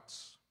your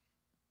hearts.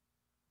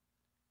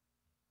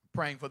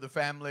 Praying for the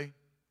family.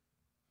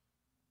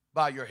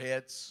 Bow your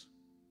heads.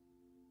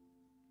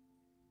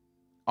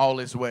 All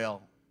is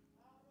well.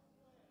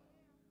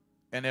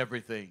 And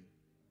everything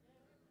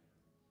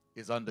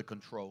is under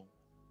control.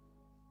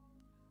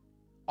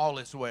 All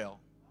is well.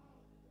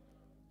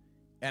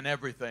 And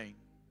everything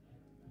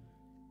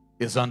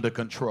is under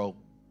control.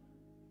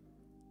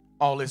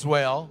 All is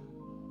well.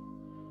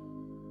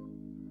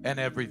 And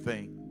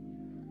everything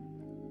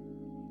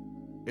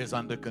is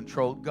under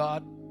control.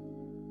 God,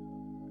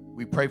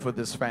 we pray for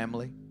this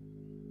family.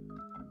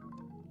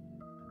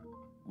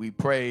 We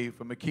pray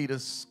for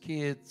Maquita's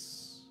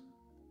kids.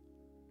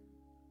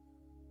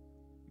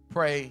 We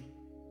pray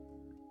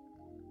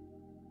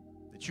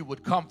that you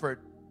would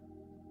comfort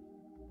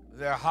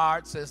their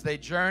hearts as they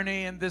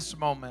journey in this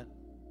moment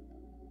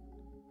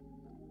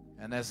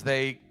and as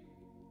they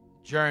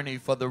journey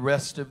for the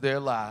rest of their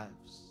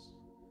lives.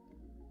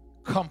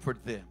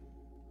 Comfort them.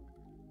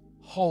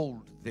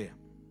 Hold them.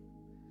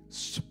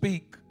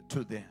 Speak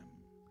to them.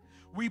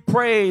 We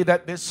pray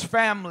that this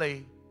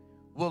family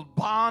will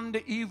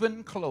bond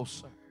even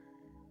closer.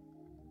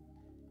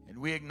 And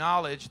we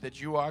acknowledge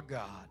that you are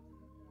God.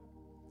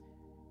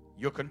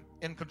 You're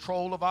in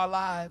control of our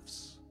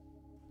lives.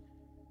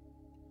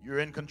 You're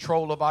in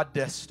control of our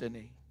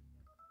destiny.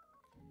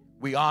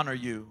 We honor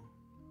you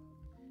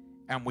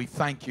and we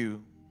thank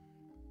you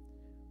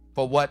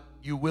for what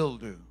you will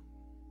do.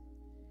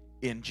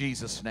 In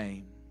Jesus'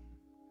 name,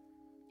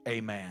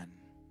 amen.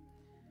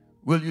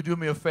 Will you do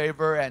me a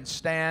favor and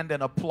stand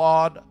and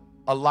applaud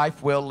a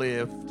life well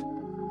lived?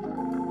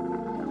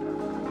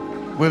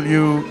 Will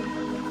you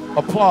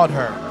applaud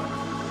her?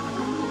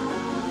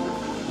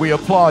 We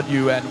applaud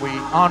you and we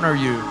honor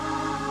you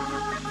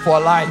for a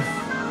life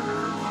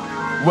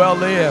well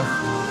lived.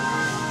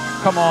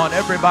 Come on,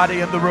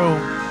 everybody in the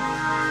room.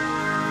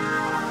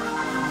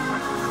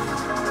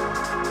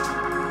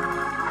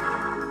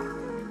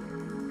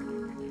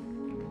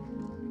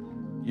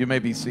 You may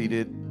be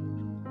seated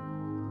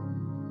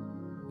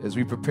as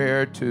we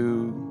prepare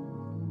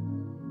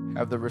to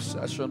have the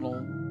recessional.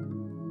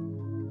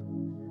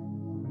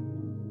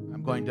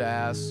 I'm going to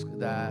ask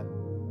that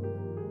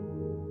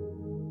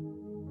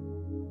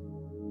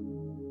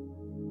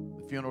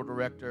the funeral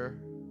director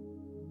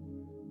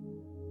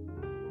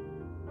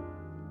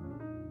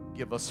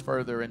give us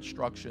further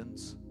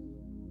instructions.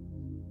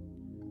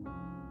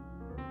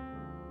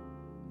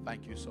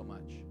 Thank you so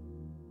much.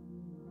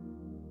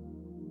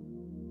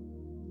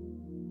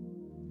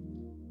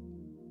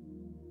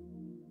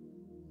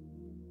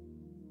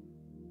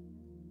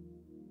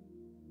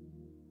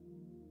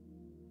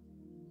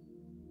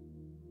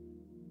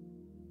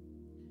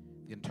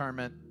 The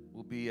interment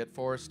will be at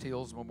Forest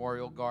Hills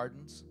Memorial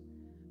Gardens.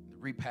 The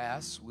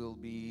repast will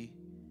be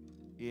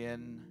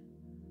in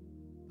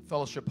the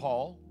Fellowship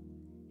Hall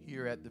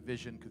here at the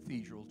Vision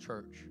Cathedral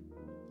Church.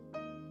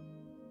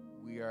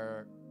 We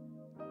are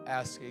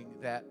asking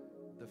that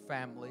the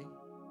family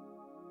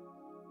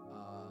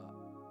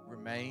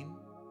remain.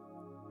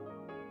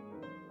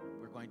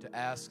 We're going to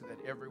ask that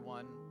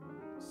everyone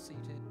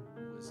seated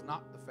who is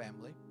not the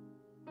family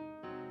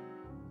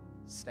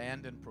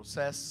stand and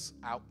process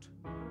out.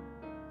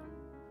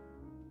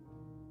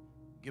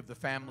 Give the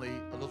family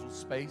a little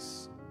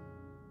space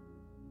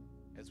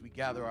as we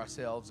gather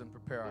ourselves and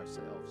prepare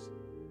ourselves.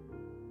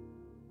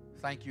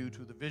 Thank you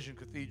to the Vision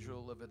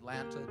Cathedral of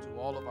Atlanta, to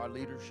all of our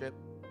leadership.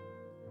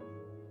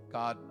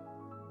 God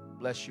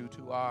bless you,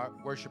 to our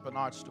worship and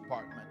arts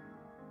department.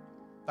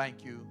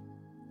 Thank you.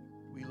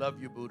 We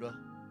love you, Buddha,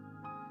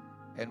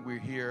 and we're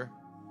here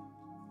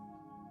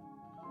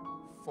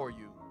for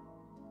you.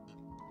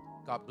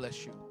 God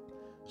bless you.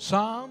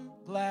 Some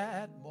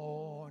glad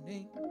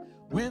morning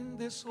when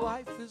this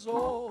life is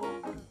over,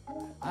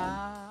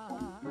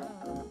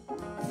 I'll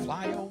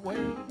fly away.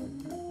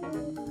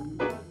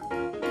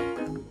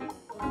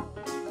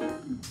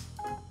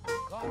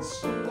 God's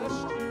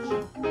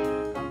celestial,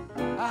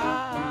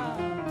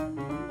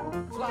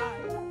 I'll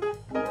fly.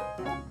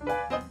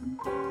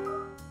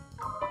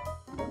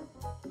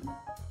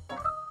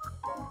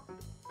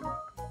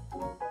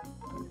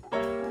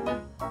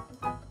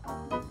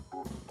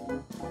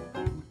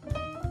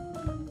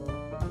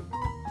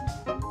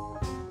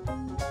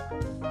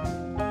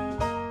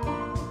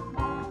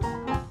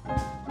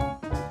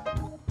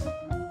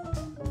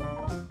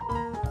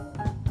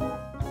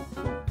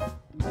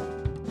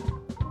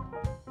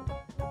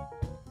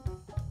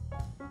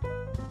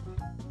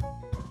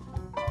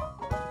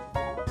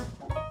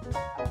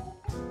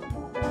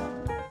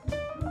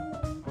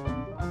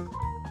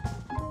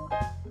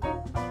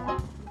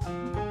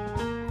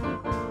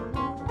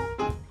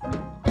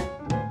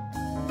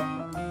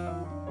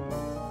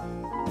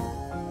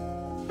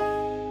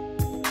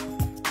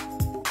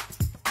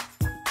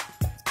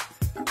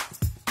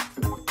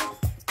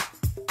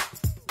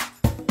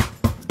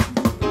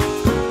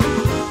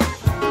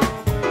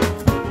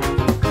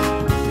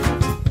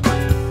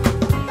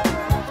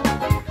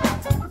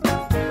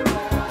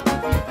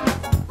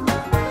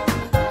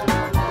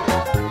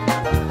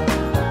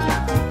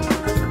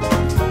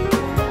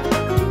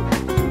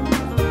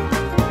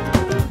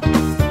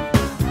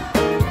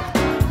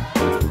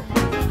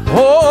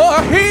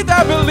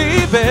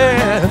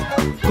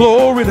 believeth,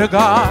 glory to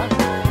God,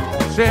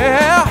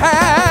 shall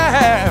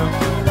have.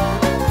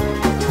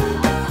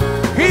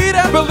 He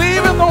that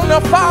believeth on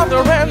the Father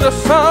and the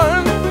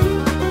Son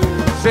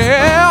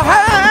shall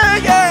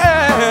have.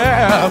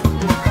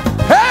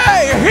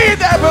 Hey, he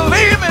that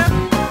believeth,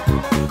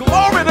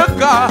 glory to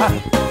God,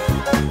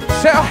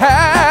 shall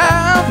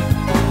have.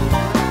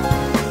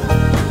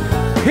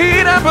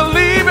 He that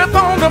believeth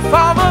on the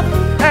Father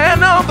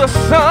and of the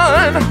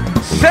Son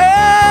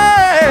shall.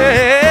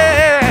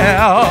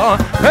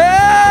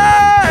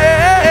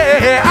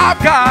 Hey, I've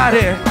got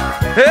it,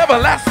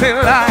 everlasting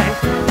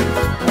life.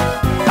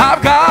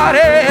 I've got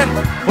it.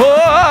 Oh,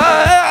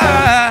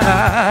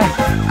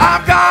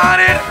 I've got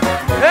it,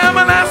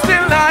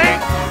 everlasting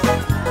life.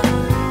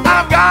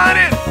 I've got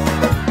it.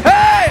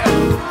 Hey,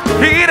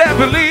 he that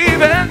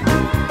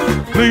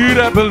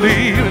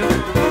believeth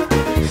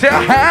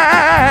shall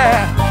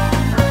have.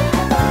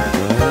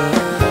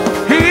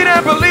 He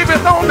that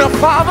believeth on the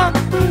Father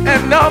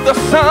and of the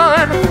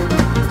Son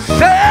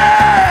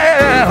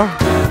shall.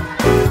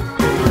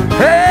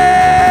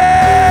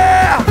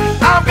 Hey,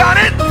 I've got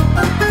it,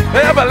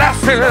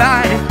 everlasting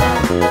life.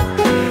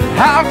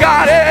 I've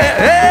got it.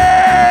 Hey,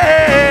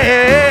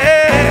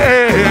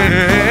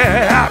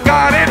 I've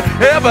got it,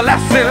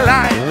 everlasting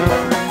life.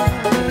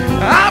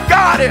 I've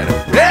got it.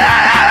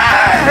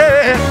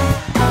 Hey,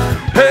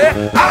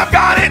 hey, I've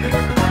got it,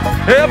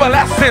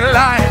 everlasting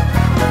life.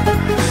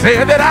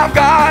 Say that I've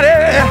got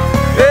it.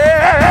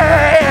 Yeah.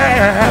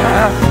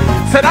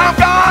 Said I've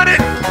got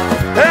it,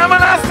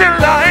 everlasting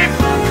life.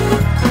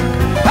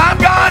 I've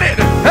got it.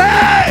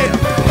 Hey,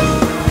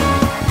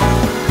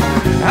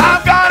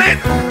 I've got it.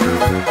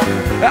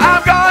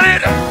 I've got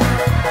it.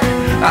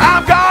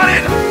 I've got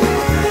it.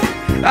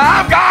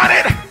 I've got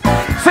it.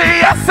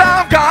 Say yes,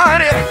 I've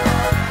got it.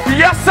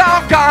 Yes,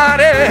 I've got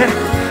it.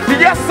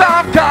 Yes,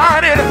 I've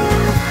got it.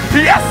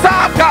 Yes,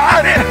 I've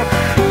got it.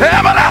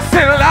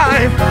 Everlasting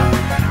life.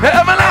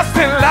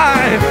 Everlasting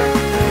life.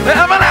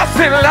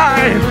 Everlasting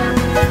life.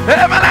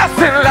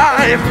 Everlasting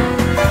life.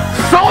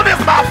 Soon as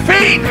my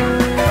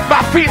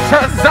feet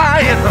touch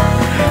Zion,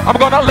 I'm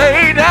gonna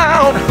lay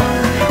down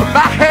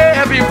my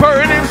heavy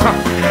burdens.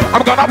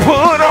 I'm gonna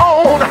put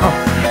on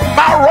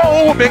my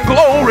robe in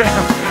glory.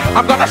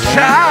 I'm gonna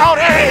shout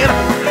and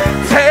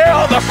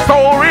tell the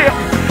story,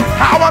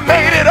 how I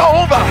made it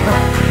over,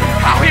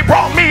 how he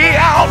brought me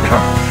out,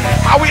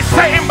 how he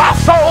saved my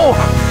soul,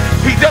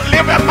 he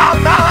delivered my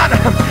mind.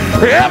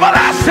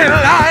 Everlasting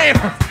life,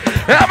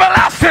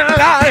 everlasting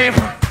life,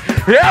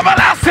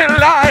 everlasting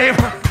life,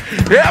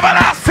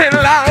 everlasting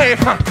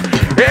life.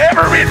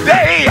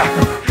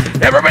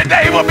 Every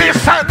day will be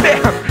Sunday.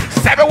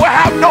 7 will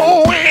have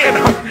no end.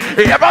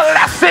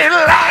 Everlasting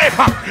life.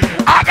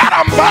 I got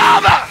a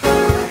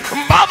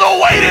mother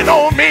waiting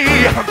on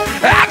me.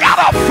 I got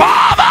a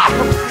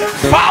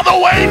father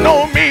waiting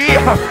on me.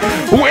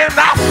 When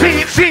I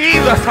see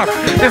Jesus,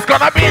 it's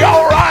gonna be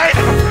alright.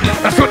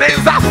 As soon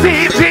as I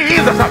see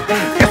Jesus,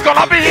 it's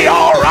gonna be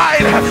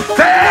alright.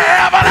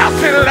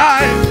 Everlasting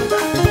life.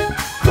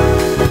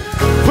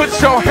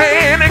 Put your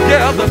hand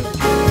together.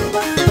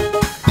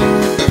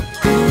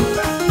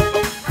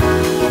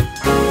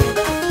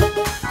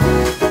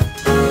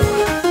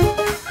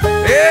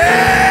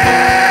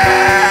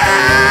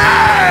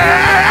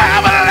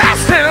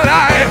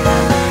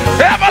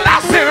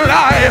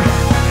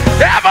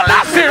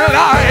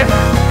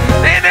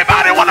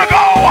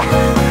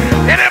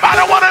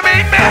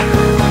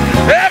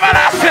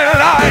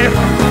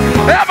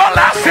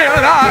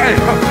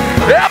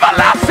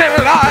 Everlasting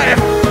life.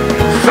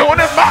 Soon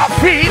as my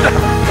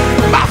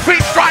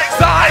feet strike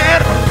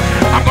Zion,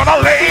 I'm gonna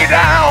lay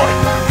down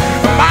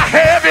my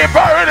heavy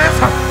burdens.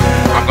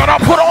 I'm gonna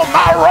put on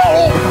my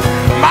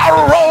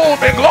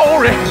robe in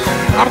glory.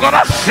 I'm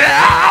gonna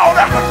shout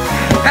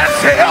and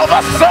tell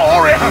the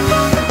story.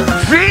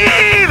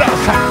 Jesus,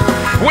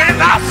 when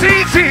I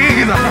see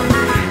Jesus,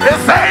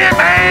 it's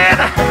amen.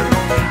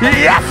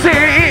 Yes, he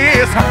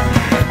is.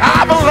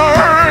 I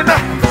learned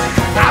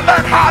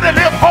how to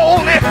live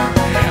holy.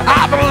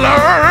 I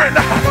learned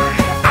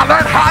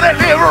how to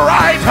live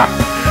right.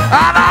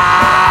 And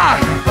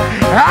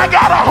I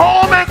got a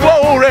home in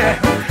glory.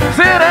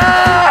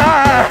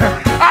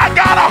 I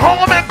got a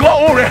home in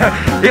glory.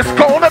 It's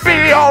gonna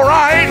be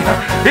alright.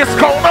 It's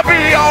gonna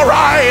be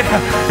alright.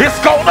 It's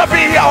gonna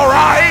be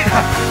alright.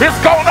 It's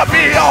gonna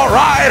be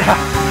alright.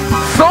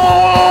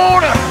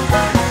 Soon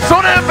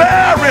and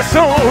very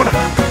soon.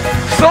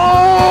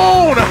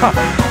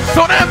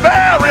 Soon and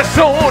very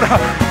soon,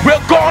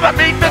 we're gonna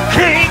meet the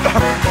King.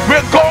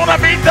 We're gonna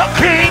meet the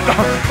King.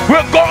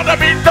 We're gonna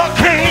meet the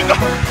King.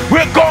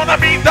 We're gonna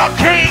meet the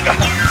King.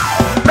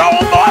 No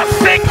more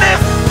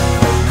sickness.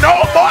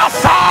 No more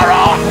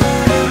sorrow.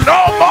 No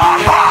more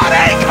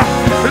heartache.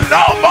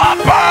 No more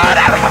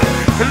burden.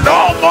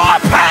 No more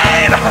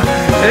pain.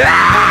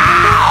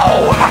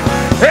 Now,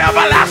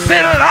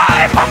 everlasting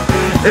life.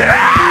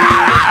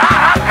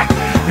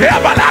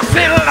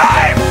 Everlasting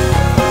life.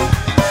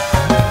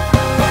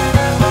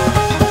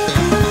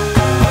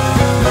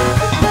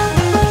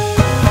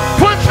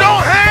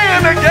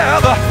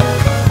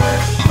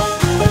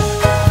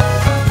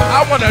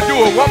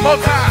 it one more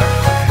time.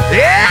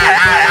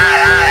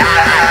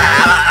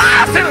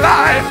 Everlasting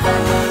life.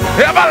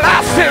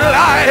 Everlasting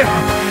life.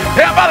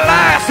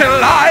 Everlasting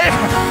life.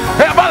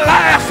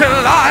 Everlasting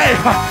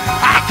life.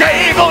 I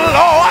gave the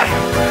Lord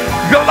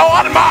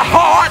my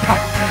heart,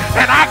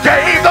 and I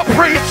gave the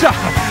preacher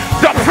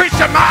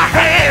my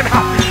hand,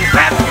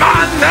 and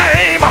my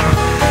name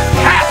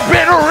has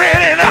been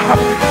written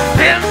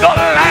in the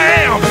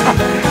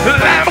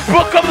Lamb's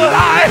book of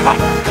life.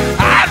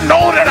 I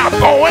know that I'm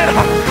going,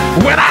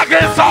 when I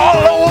get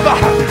all over,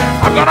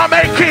 I'm gonna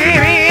make it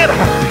in.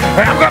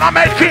 I'm gonna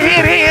make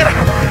it in.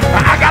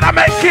 I gotta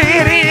make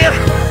it in.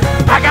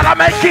 I gotta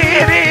make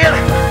it in.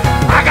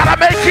 I gotta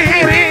make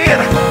it in.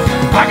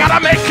 I gotta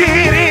make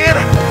it in.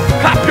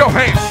 Clap your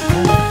hands.